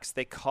attacks.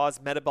 They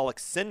cause metabolic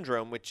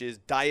syndrome, which is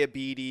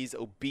diabetes,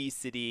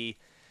 obesity,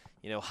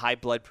 high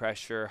blood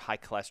pressure, high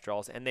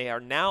cholesterols, and they are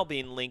now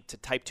being linked to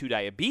type 2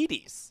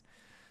 diabetes.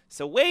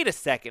 So wait a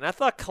second. I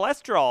thought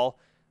cholesterol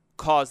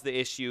caused the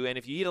issue, and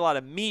if you eat a lot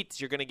of meats,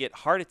 you're going to get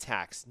heart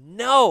attacks.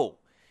 No,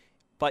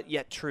 but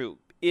yet true.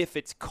 If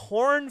it's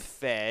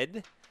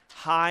corn-fed,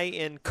 high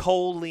in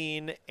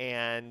choline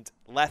and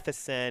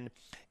lecithin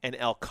and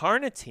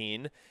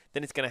L-carnitine,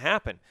 then it's going to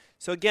happen.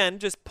 So again,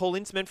 just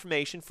pulling some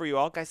information for you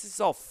all. Guys, this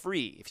is all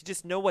free. If you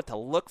just know what to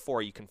look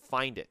for, you can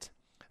find it.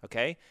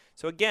 Okay?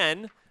 So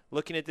again,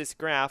 looking at this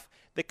graph,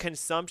 the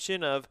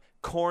consumption of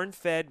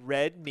corn-fed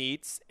red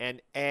meats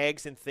and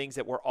eggs and things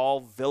that were all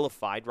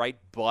vilified, right?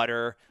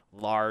 Butter,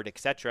 lard,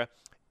 etc.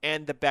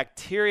 And the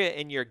bacteria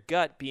in your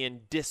gut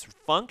being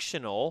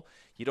dysfunctional,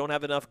 you don't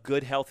have enough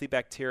good, healthy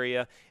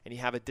bacteria, and you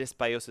have a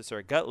dysbiosis or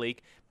a gut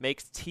leak,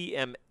 makes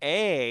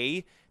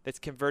TMA that's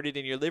converted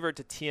in your liver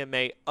to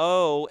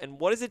TMAO. And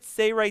what does it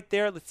say right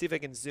there? Let's see if I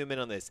can zoom in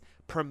on this.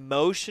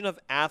 Promotion of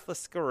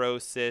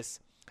atherosclerosis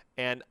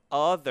and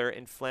other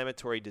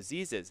inflammatory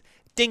diseases.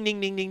 Ding,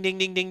 ding, ding, ding, ding,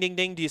 ding, ding, ding,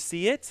 ding. Do you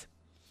see it?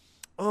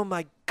 Oh,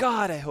 my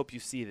God, I hope you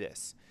see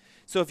this.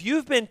 So if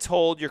you've been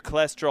told your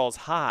cholesterol is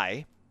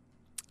high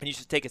and you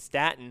should take a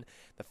statin,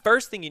 the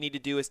first thing you need to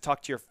do is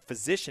talk to your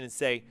physician and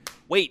say,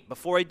 wait,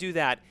 before I do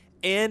that,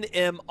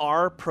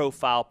 NMR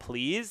profile,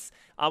 please.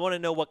 I want to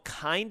know what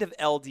kind of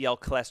LDL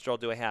cholesterol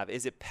do I have.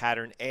 Is it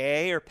pattern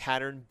A or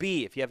pattern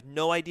B? If you have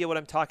no idea what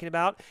I'm talking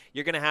about,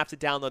 you're going to have to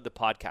download the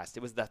podcast.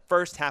 It was the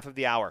first half of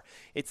the hour.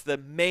 It's the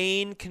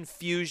main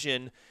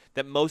confusion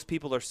that most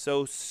people are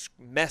so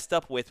messed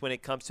up with when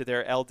it comes to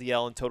their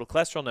LDL and total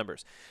cholesterol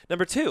numbers.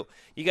 Number two,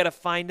 you got to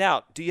find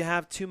out, do you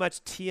have too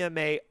much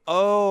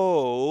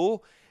TMAO?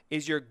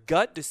 Is your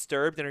gut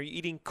disturbed, and are you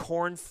eating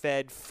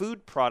corn-fed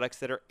food products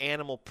that are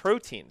animal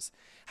proteins?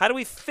 How do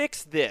we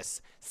fix this?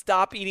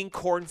 Stop eating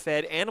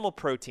corn-fed animal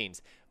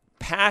proteins.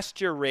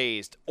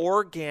 Pasture-raised,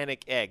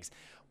 organic eggs,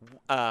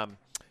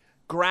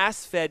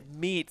 grass-fed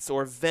meats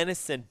or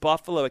venison,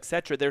 buffalo,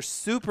 etc. They're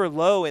super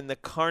low in the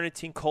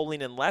carnitine,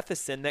 choline, and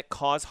lecithin that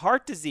cause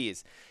heart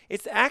disease.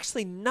 It's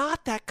actually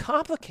not that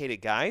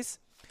complicated, guys.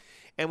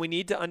 And we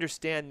need to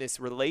understand this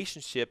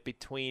relationship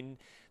between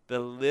the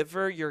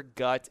liver, your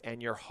gut,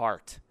 and your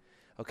heart.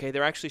 Okay,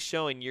 they're actually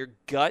showing your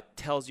gut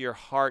tells your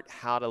heart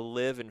how to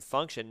live and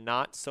function,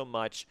 not so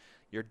much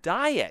your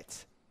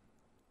diet.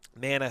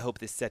 Man, I hope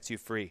this sets you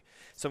free.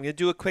 So I'm going to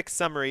do a quick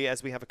summary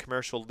as we have a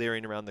commercial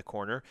leering around the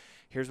corner.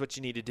 Here's what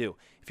you need to do.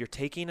 If you're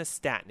taking a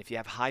statin, if you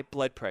have high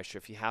blood pressure,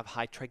 if you have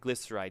high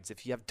triglycerides,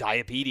 if you have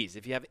diabetes,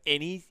 if you have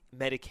any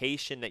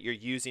medication that you're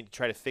using to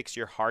try to fix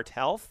your heart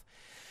health,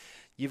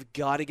 you've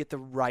got to get the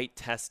right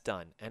test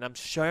done. And I'm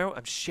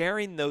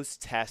sharing those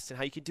tests and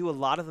how you can do a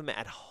lot of them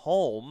at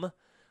home.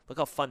 Look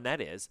how fun that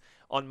is,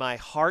 on my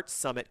Heart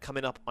Summit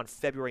coming up on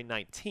February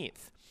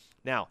 19th.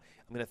 Now,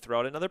 I'm going to throw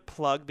out another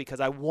plug because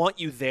I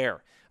want you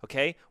there,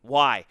 okay?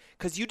 Why?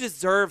 Because you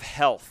deserve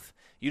health.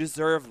 You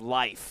deserve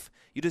life.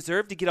 You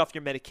deserve to get off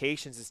your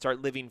medications and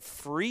start living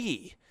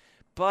free.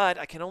 But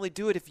I can only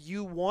do it if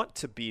you want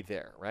to be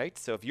there, right?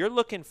 So if you're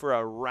looking for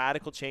a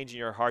radical change in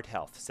your heart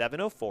health,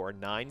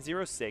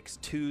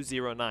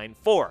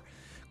 704-906-2094.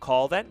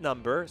 Call that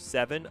number,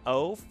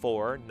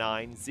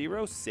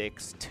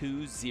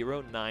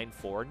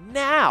 704-906-2094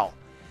 now.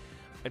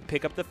 And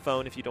pick up the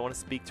phone if you don't want to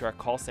speak to our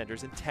call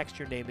centers, and text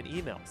your name and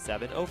email,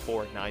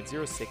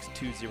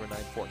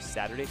 704-906-2094.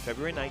 Saturday,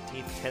 February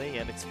 19th, 10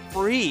 a.m. It's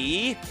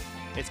free.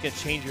 It's going to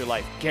change your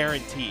life,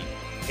 guaranteed.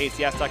 Hey, it's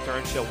the Ask Dr.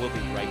 Ernst Show. We'll be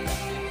right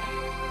back.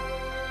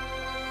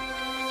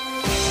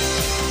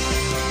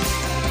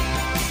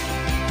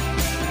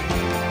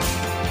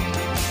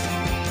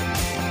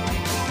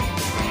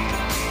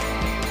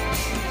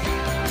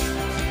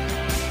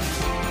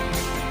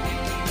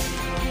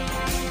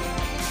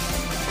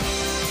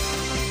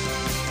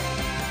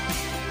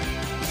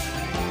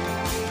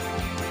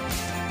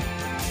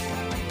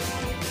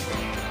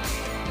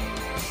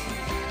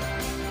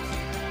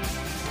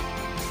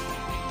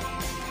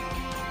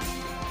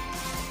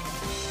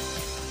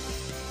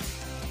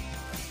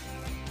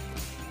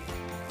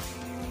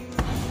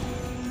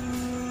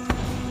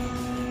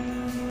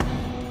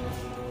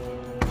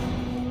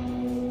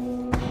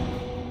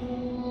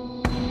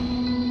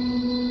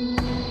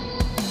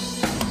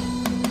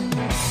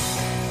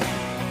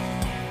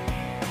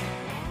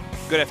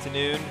 Good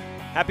afternoon.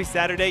 Happy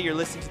Saturday. You're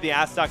listening to the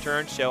Ask Dr.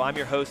 Ernst Show. I'm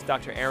your host,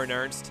 Dr. Aaron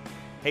Ernst.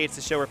 Hey, it's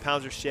the show where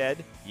pounds are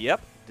shed. Yep,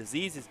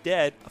 disease is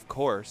dead, of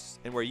course,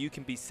 and where you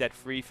can be set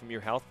free from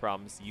your health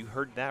problems. You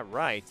heard that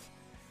right,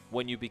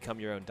 when you become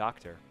your own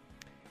doctor.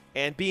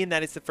 And being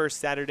that it's the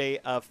first Saturday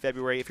of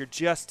February, if you're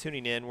just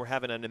tuning in, we're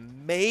having an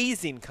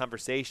amazing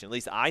conversation. At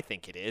least I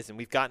think it is, and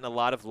we've gotten a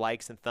lot of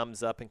likes and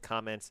thumbs up and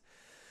comments.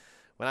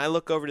 When I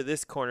look over to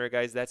this corner,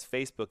 guys, that's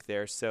Facebook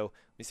there. So let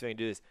me see if I can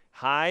do this.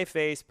 Hi,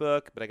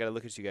 Facebook, but I got to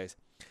look at you guys.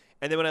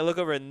 And then when I look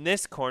over in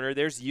this corner,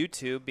 there's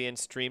YouTube being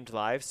streamed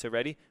live. So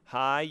ready?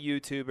 Hi,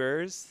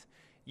 YouTubers.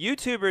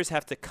 YouTubers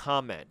have to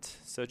comment.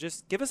 So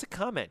just give us a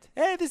comment.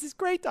 Hey, this is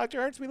great,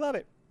 Dr. Ernst. We love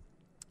it.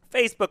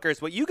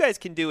 Facebookers, what you guys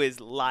can do is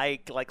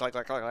like,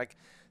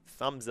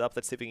 thumbs up.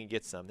 Let's see if we can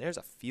get some. There's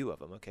a few of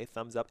them, okay?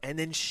 Thumbs up. And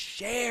then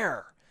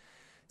share.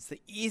 It's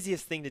the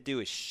easiest thing to do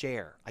is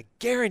share. I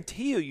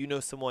guarantee you know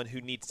someone who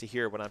needs to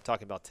hear what I'm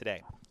talking about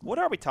today. What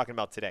are we talking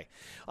about today?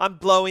 I'm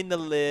blowing the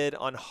lid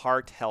on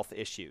heart health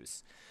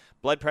issues.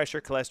 Blood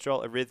pressure,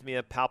 cholesterol,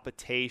 arrhythmia,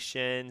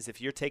 palpitations.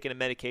 If you're taking a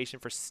medication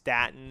for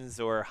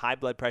statins or high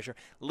blood pressure,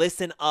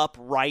 listen up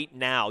right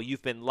now.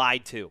 You've been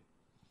lied to.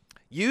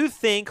 You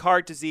think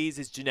heart disease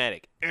is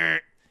genetic.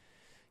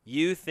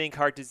 You think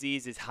heart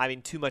disease is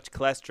having too much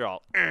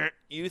cholesterol.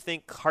 You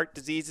think heart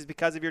disease is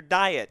because of your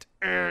diet.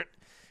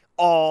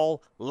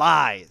 All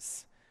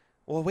lies.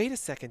 Well, wait a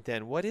second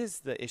then. What is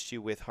the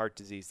issue with heart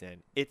disease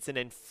then? It's an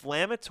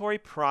inflammatory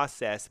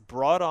process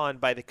brought on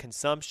by the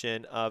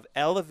consumption of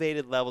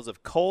elevated levels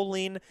of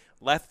choline,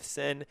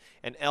 lecithin,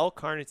 and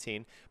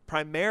L-carnitine,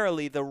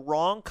 primarily the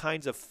wrong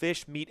kinds of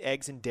fish, meat,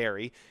 eggs, and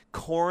dairy,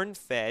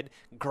 corn-fed,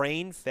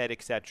 grain-fed,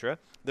 etc.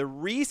 The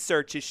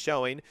research is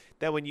showing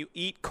that when you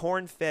eat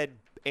corn-fed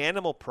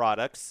animal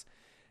products,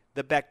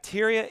 the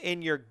bacteria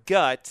in your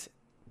gut,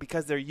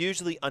 because they're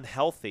usually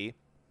unhealthy,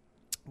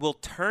 will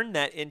turn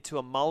that into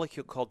a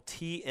molecule called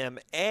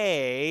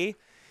TMA,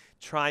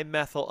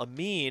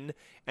 trimethylamine,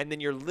 and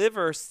then your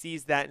liver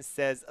sees that and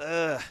says,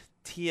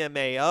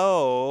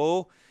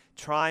 TMAO,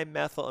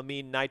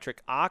 trimethylamine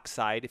nitric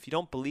oxide. If you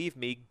don't believe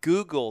me,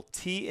 Google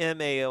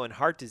TMAO and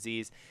heart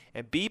disease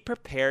and be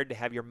prepared to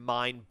have your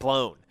mind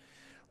blown.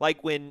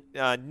 Like when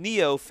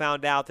Neo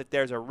found out that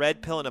there's a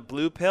red pill and a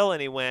blue pill,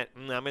 and he went,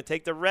 I'm going to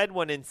take the red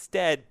one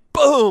instead.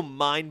 Boom,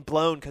 mind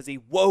blown, because he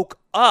woke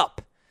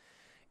up.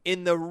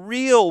 In the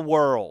real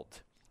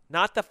world,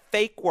 not the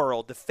fake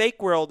world. The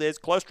fake world is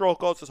cholesterol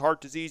causes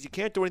heart disease. You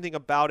can't do anything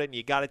about it, and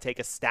you got to take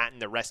a statin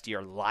the rest of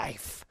your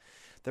life.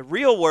 The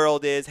real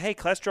world is, hey,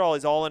 cholesterol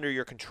is all under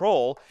your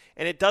control,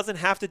 and it doesn't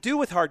have to do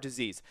with heart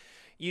disease.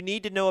 You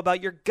need to know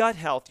about your gut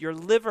health, your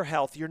liver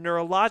health, your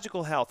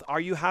neurological health.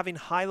 Are you having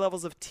high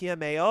levels of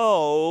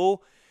TMAO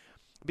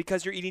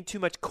because you're eating too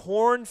much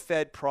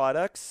corn-fed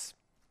products?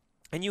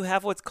 And you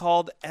have what's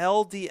called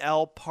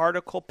LDL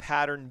particle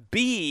pattern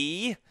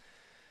B.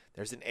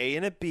 There's an A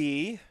and a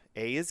B.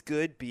 A is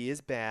good, B is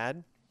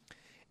bad.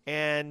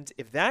 And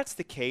if that's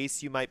the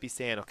case, you might be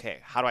saying, okay,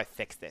 how do I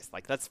fix this?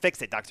 Like, let's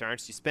fix it, Dr.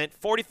 Ernst. You spent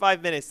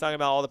 45 minutes talking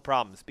about all the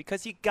problems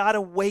because you got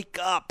to wake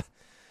up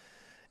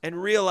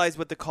and realize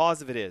what the cause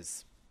of it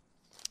is.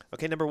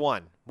 Okay, number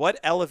one, what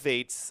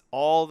elevates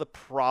all the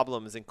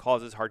problems and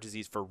causes heart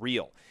disease for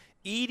real?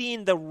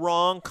 Eating the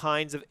wrong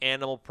kinds of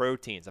animal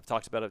proteins. I've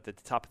talked about it at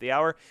the top of the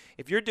hour.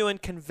 If you're doing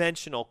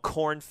conventional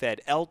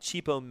corn-fed El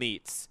Cheapo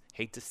meats,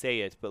 hate to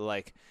say it, but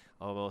like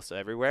almost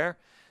everywhere,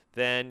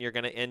 then you're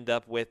going to end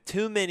up with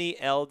too many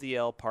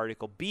LDL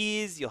particle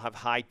Bs. You'll have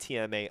high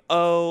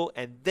TMAO,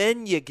 and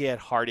then you get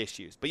heart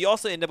issues. But you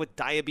also end up with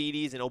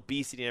diabetes and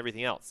obesity and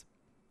everything else.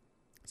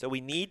 So we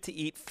need to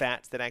eat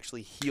fats that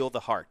actually heal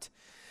the heart.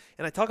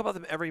 And I talk about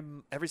them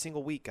every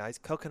single week, guys.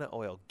 Coconut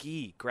oil,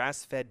 ghee,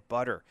 grass-fed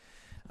butter,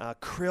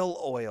 krill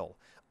oil,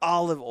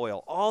 olive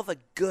oil, all the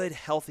good,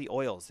 healthy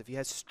oils. If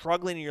you're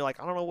struggling and you're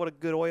like, I don't know what a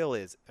good oil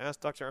is,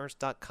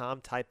 AskDrErnst.com,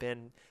 type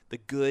in the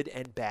good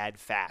and bad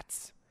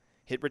fats.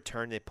 Hit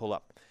return, they pull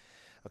up.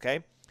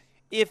 Okay?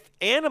 If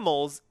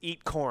animals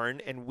eat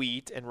corn and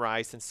wheat and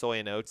rice and soy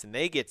and oats and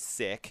they get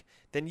sick,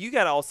 then you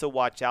got to also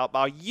watch out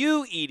about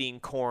you eating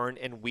corn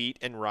and wheat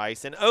and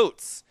rice and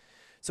oats.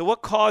 So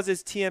what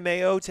causes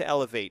TMAO to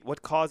elevate?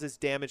 What causes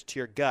damage to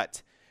your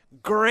gut?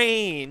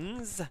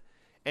 Grains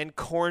and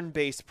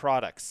corn-based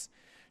products.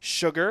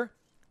 Sugar,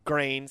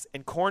 grains,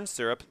 and corn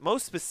syrup.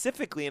 Most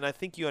specifically, and I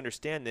think you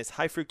understand this,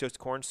 high fructose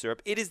corn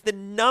syrup, it is the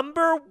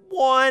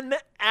 #1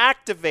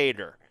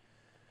 activator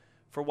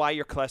for why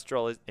your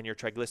cholesterol and your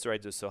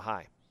triglycerides are so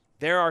high.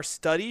 There are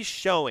studies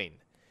showing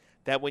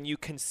that when you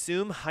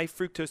consume high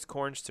fructose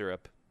corn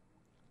syrup,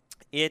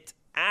 it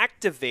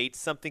activates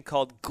something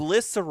called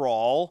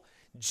glycerol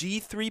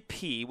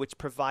G3P, which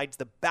provides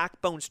the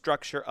backbone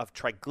structure of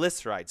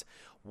triglycerides.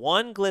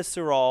 1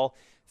 glycerol,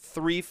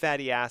 3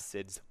 fatty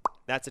acids.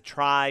 That's a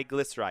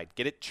triglyceride.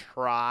 Get it?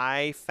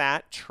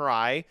 Tri-fat,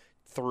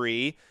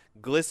 3,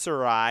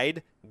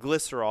 glyceride,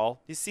 glycerol.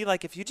 You see,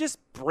 like if you just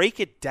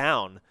break it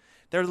down,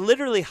 they're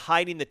literally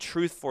hiding the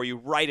truth for you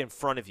right in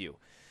front of you.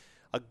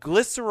 A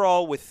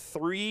glycerol with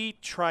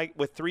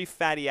 3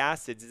 fatty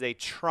acids is a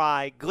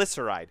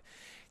triglyceride.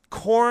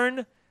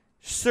 Corn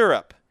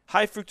syrup,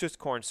 high fructose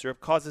corn syrup,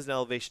 causes an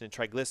elevation in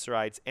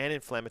triglycerides and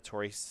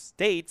inflammatory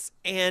states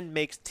and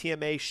makes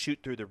TMA shoot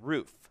through the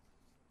roof.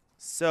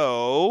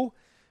 So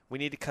we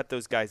need to cut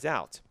those guys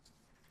out.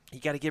 You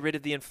got to get rid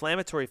of the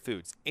inflammatory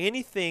foods.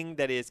 Anything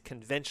that is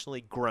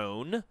conventionally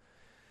grown,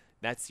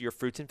 that's your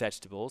fruits and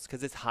vegetables,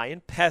 because it's high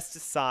in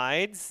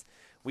pesticides.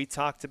 We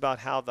talked about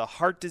how the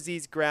heart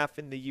disease graph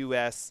in the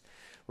U.S.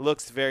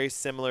 looks very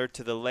similar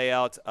to the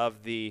layout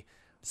of the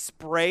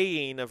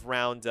spraying of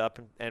Roundup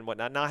and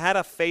whatnot. Now, I had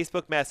a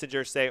Facebook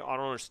messenger say, I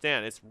don't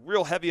understand. It's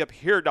real heavy up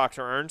here,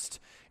 Dr. Ernst,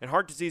 and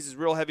heart disease is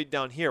real heavy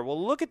down here.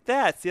 Well, look at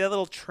that. See that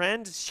little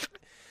trend?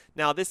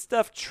 Now, this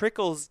stuff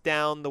trickles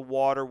down the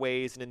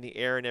waterways and in the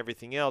air and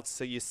everything else,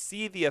 so you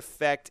see the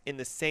effect in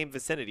the same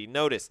vicinity.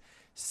 Notice,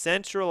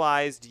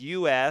 centralized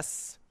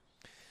U.S.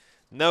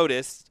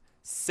 Notice,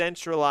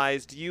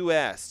 centralized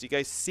U.S. Do you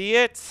guys see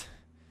it?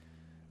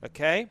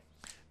 Okay.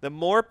 The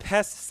more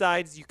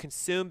pesticides you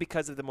consume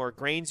because of the more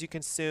grains you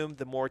consume,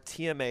 the more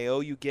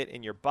TMAO you get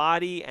in your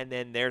body, and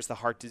then there's the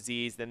heart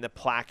disease, then the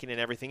plaquing and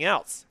everything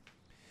else.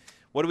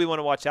 What do we want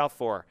to watch out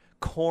for?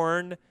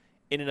 Corn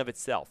in and of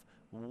itself.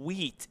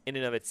 Wheat in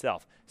and of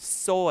itself.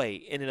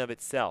 Soy in and of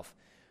itself.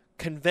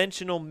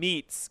 Conventional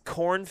meats,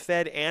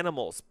 corn-fed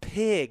animals,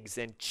 pigs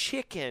and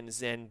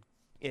chickens and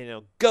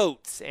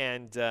goats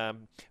and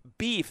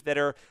beef that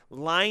are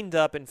lined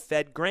up and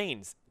fed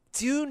grains.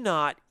 Do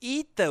not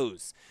eat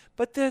those.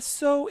 But they're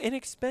so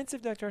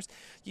inexpensive, doctors.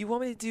 You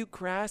want me to do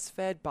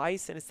grass-fed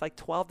bison? It's like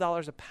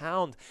 $12 a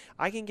pound.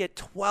 I can get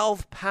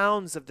 12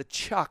 pounds of the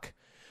chuck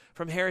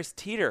from Harris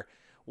Teeter.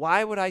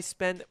 Why would I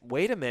spend?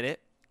 Wait a minute.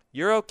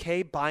 You're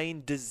okay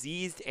buying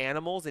diseased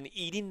animals and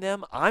eating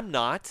them? I'm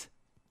not.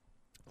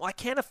 Well, I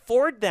can't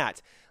afford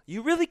that.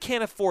 You really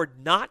can't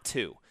afford not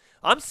to.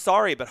 I'm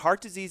sorry, but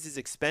heart disease is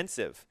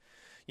expensive.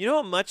 You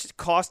know how much it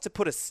costs to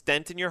put a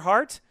stent in your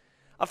heart?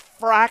 A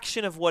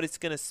fraction of what it's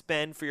going to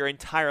spend for your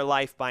entire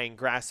life buying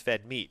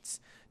grass-fed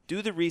meats.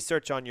 Do the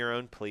research on your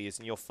own, please,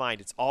 and you'll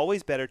find it's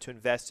always better to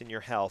invest in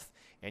your health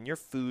and your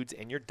foods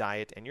and your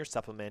diet and your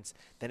supplements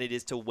than it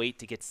is to wait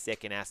to get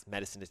sick and ask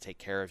medicine to take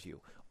care of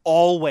you.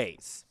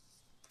 Always.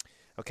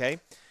 Okay?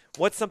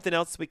 What's something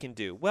else we can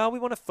do? Well, we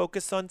want to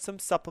focus on some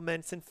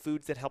supplements and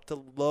foods that help to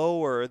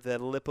lower the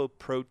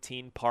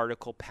lipoprotein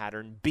particle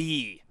pattern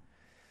B.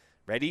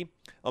 Ready?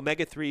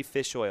 Omega-3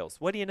 fish oils.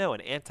 What do you know?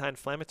 An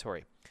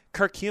anti-inflammatory.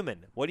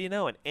 Curcumin. What do you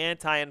know? An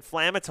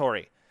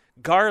anti-inflammatory.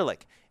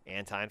 Garlic.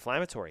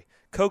 Anti-inflammatory.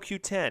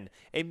 CoQ10.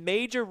 A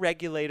major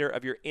regulator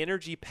of your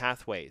energy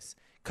pathways.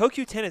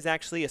 CoQ10 is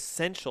actually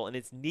essential and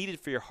it's needed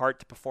for your heart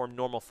to perform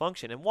normal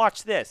function. And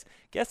watch this.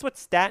 Guess what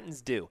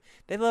statins do?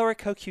 They lower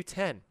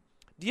CoQ10.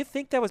 Do you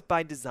think that was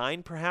by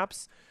design,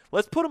 perhaps?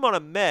 Let's put them on a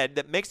med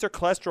that makes their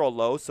cholesterol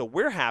low, so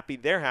we're happy,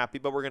 they're happy,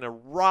 but we're going to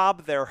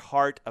rob their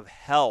heart of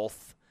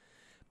health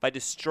by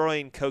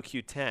destroying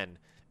CoQ10.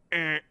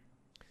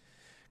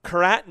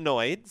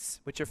 Carotenoids,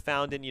 which are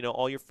found in,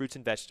 all your fruits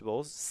and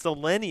vegetables,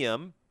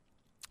 selenium,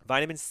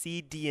 vitamin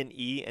C, D, and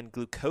E, and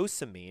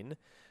glucosamine,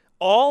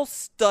 all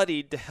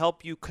studied to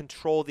help you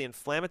control the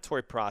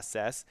inflammatory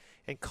process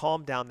and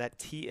calm down that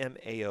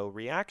TMAO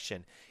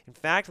reaction. In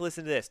fact,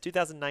 listen to this,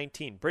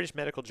 2019, British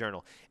Medical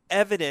Journal,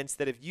 evidence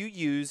that if you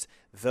use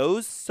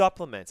those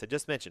supplements I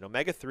just mentioned,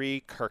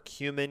 omega-3,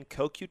 curcumin,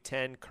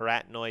 CoQ10,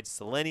 carotenoids,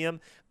 selenium,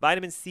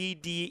 vitamin C,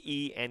 D,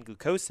 E, and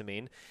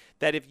glucosamine,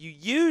 that if you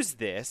use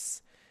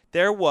this,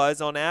 there was,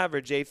 on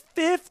average, a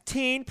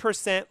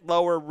 15%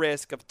 lower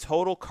risk of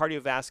total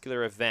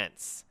cardiovascular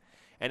events.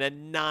 and a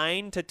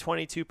 9 to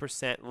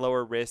 22%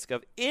 lower risk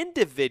of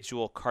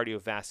individual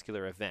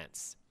cardiovascular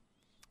events.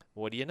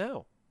 What do you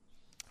know?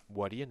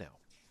 What do you know?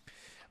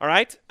 All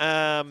right.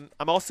 I'm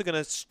also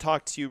going to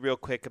talk to you real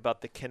quick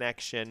about the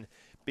connection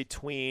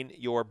between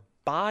your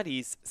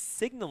body's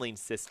signaling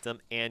system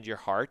and your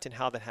heart and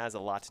how that has a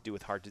lot to do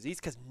with heart disease,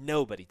 because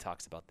nobody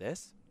talks about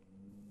this.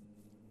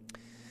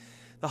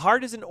 The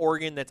heart is an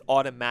organ that's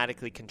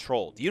automatically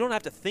controlled. You don't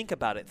have to think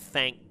about it,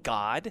 thank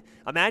God.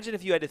 Imagine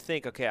if you had to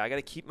think, okay, I got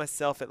to keep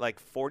myself at like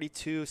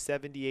 42,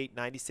 78,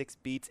 96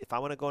 beats. If I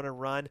want to go on a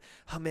run,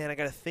 oh man, I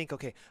got to think,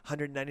 okay,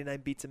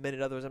 199 beats a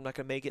minute, otherwise I'm not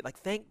going to make it. Like,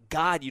 thank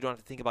God you don't have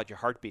to think about your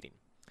heart beating.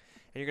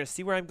 And you're going to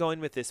see where I'm going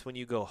with this when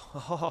you go,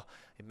 oh,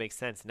 it makes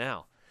sense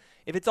now.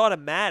 If it's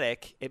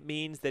automatic, it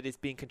means that it's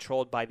being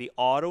controlled by the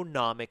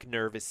autonomic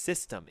nervous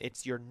system.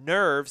 It's your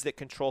nerves that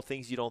control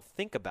things you don't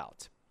think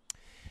about.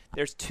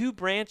 There's two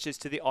branches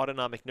to the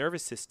autonomic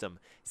nervous system.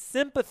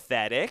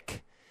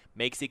 Sympathetic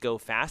makes it go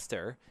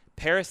faster.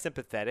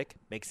 Parasympathetic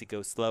makes it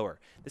go slower.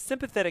 The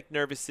sympathetic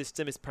nervous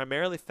system is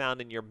primarily found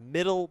in your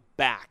middle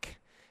back.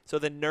 So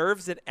the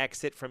nerves that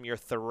exit from your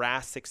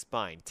thoracic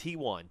spine,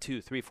 T1, 2,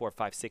 3, 4,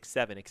 5, 6,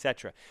 7,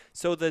 etc.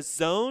 So the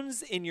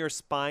zones in your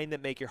spine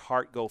that make your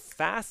heart go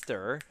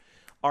faster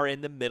are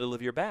in the middle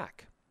of your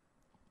back.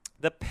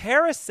 The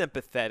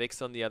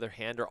parasympathetics, on the other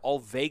hand, are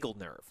all vagal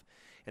nerve.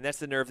 And that's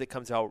the nerve that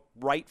comes out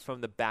right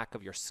from the back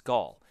of your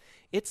skull.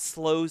 It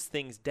slows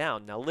things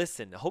down. Now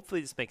listen,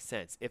 hopefully this makes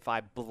sense. If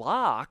I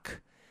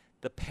block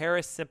the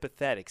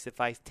parasympathetics, if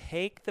I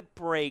take the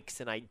brakes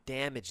and I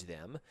damage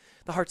them,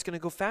 the heart's going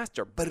to go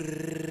faster.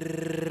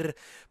 Brrr,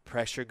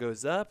 pressure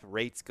goes up,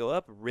 rates go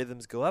up,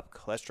 rhythms go up,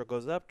 cholesterol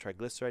goes up,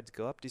 triglycerides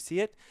go up. Do you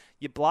see it?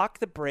 You block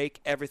the brake,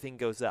 everything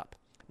goes up.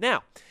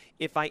 Now,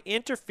 if I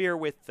interfere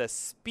with the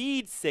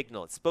speed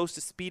signal, it's supposed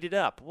to speed it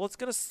up. Well, it's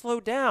going to slow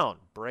down.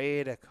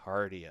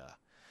 Bradycardia,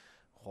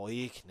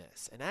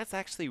 weakness. And that's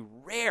actually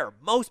rare.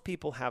 Most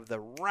people have the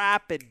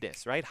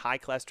rapidness, right? High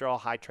cholesterol,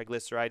 high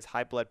triglycerides,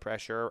 high blood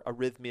pressure,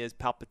 arrhythmias,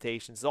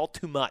 palpitations. It's all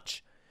too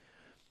much.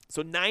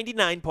 So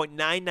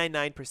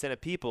 99.999% of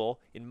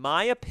people, in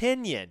my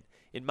opinion,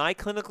 in my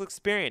clinical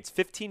experience,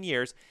 15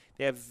 years,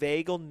 they have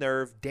vagal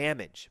nerve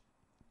damage.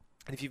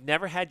 And if you've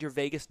never had your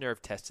vagus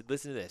nerve tested,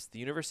 listen to this. The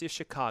University of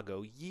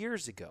Chicago,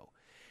 years ago,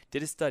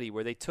 did a study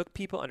where they took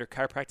people under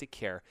chiropractic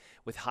care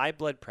with high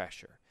blood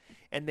pressure,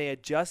 and they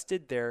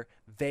adjusted their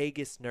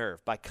vagus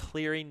nerve by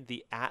clearing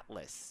the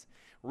atlas,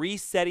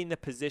 resetting the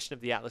position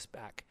of the atlas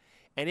back.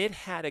 And it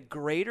had a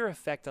greater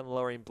effect on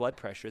lowering blood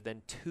pressure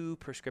than 2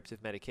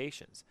 prescriptive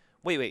medications.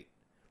 Wait.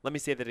 Let me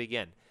say that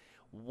again.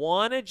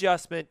 One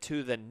adjustment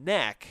to the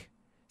neck,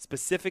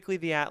 specifically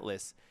the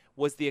atlas,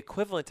 was the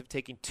equivalent of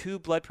taking 2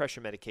 blood pressure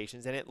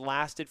medications, and it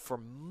lasted for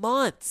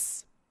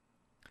months.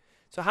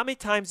 So how many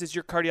times does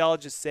your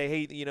cardiologist say,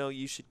 hey,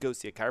 you should go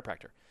see a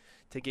chiropractor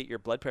to get your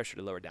blood pressure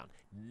to lower down?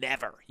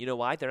 Never. You know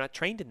why? They're not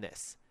trained in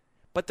this.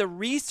 But the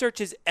research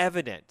is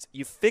evident.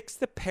 You fix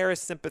the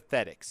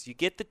parasympathetics. You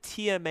get the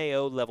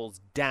TMAO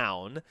levels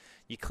down.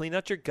 You clean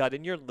out your gut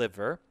and your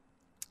liver.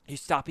 You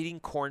stop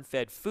eating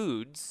corn-fed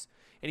foods,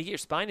 and you get your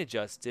spine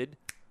adjusted.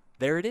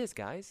 There it is,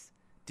 guys.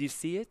 Do you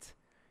see it?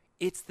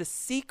 It's the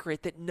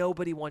secret that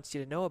nobody wants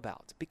you to know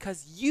about,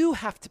 because you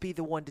have to be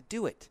the one to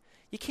do it.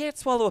 You can't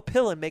swallow a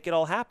pill and make it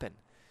all happen.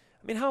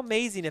 I mean, how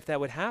amazing if that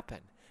would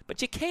happen.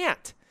 But you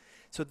can't.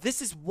 So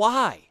this is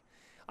why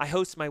I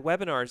host my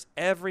webinars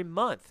every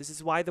month. This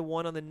is why the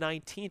one on the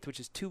 19th, which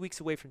is 2 weeks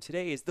away from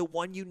today, is the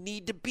one you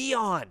need to be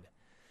on.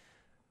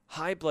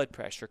 High blood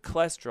pressure,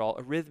 cholesterol,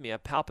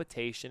 arrhythmia,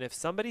 palpitation. If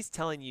somebody's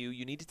telling you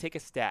you need to take a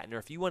statin, or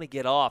if you want to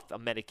get off a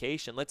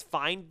medication, let's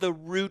find the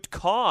root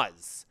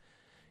cause.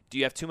 Do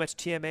you have too much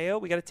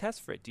TMAO? We got to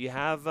test for it. Do you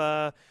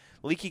have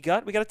leaky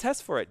gut? We got to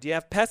test for it. Do you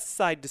have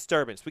pesticide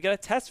disturbance? We got to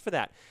test for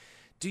that.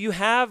 Do you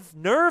have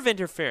nerve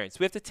interference?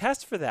 We have to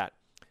test for that.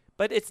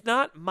 But it's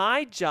not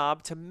my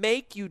job to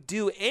make you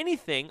do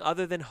anything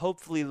other than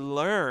hopefully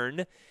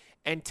learn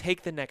and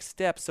take the next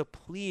step. So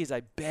please,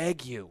 I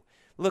beg you.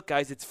 Look,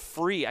 guys, it's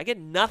free. I get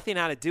nothing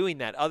out of doing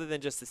that other than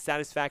just the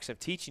satisfaction of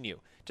teaching you.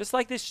 Just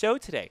like this show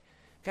today.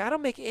 I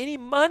don't make any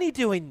money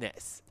doing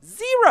this.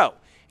 Zero.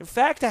 In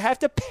fact, I have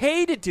to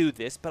pay to do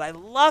this, but I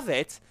love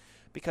it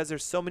because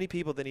there's so many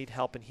people that need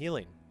help and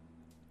healing.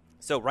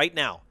 So right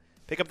now,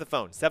 pick up the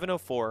phone,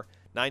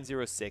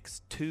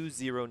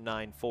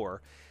 704-906-2094.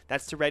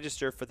 That's to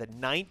register for the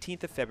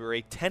 19th of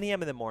February, 10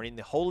 a.m. in the morning,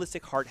 the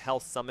Holistic Heart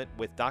Health Summit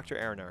with Dr.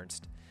 Aaron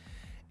Ernst.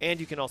 And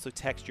you can also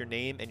text your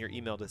name and your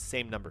email to the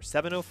same number,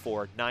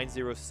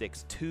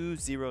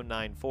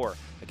 704-906-2094.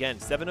 Again,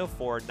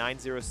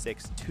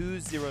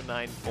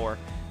 704-906-2094.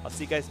 I'll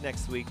see you guys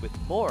next week with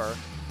more on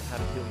how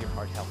to heal your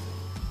heart health.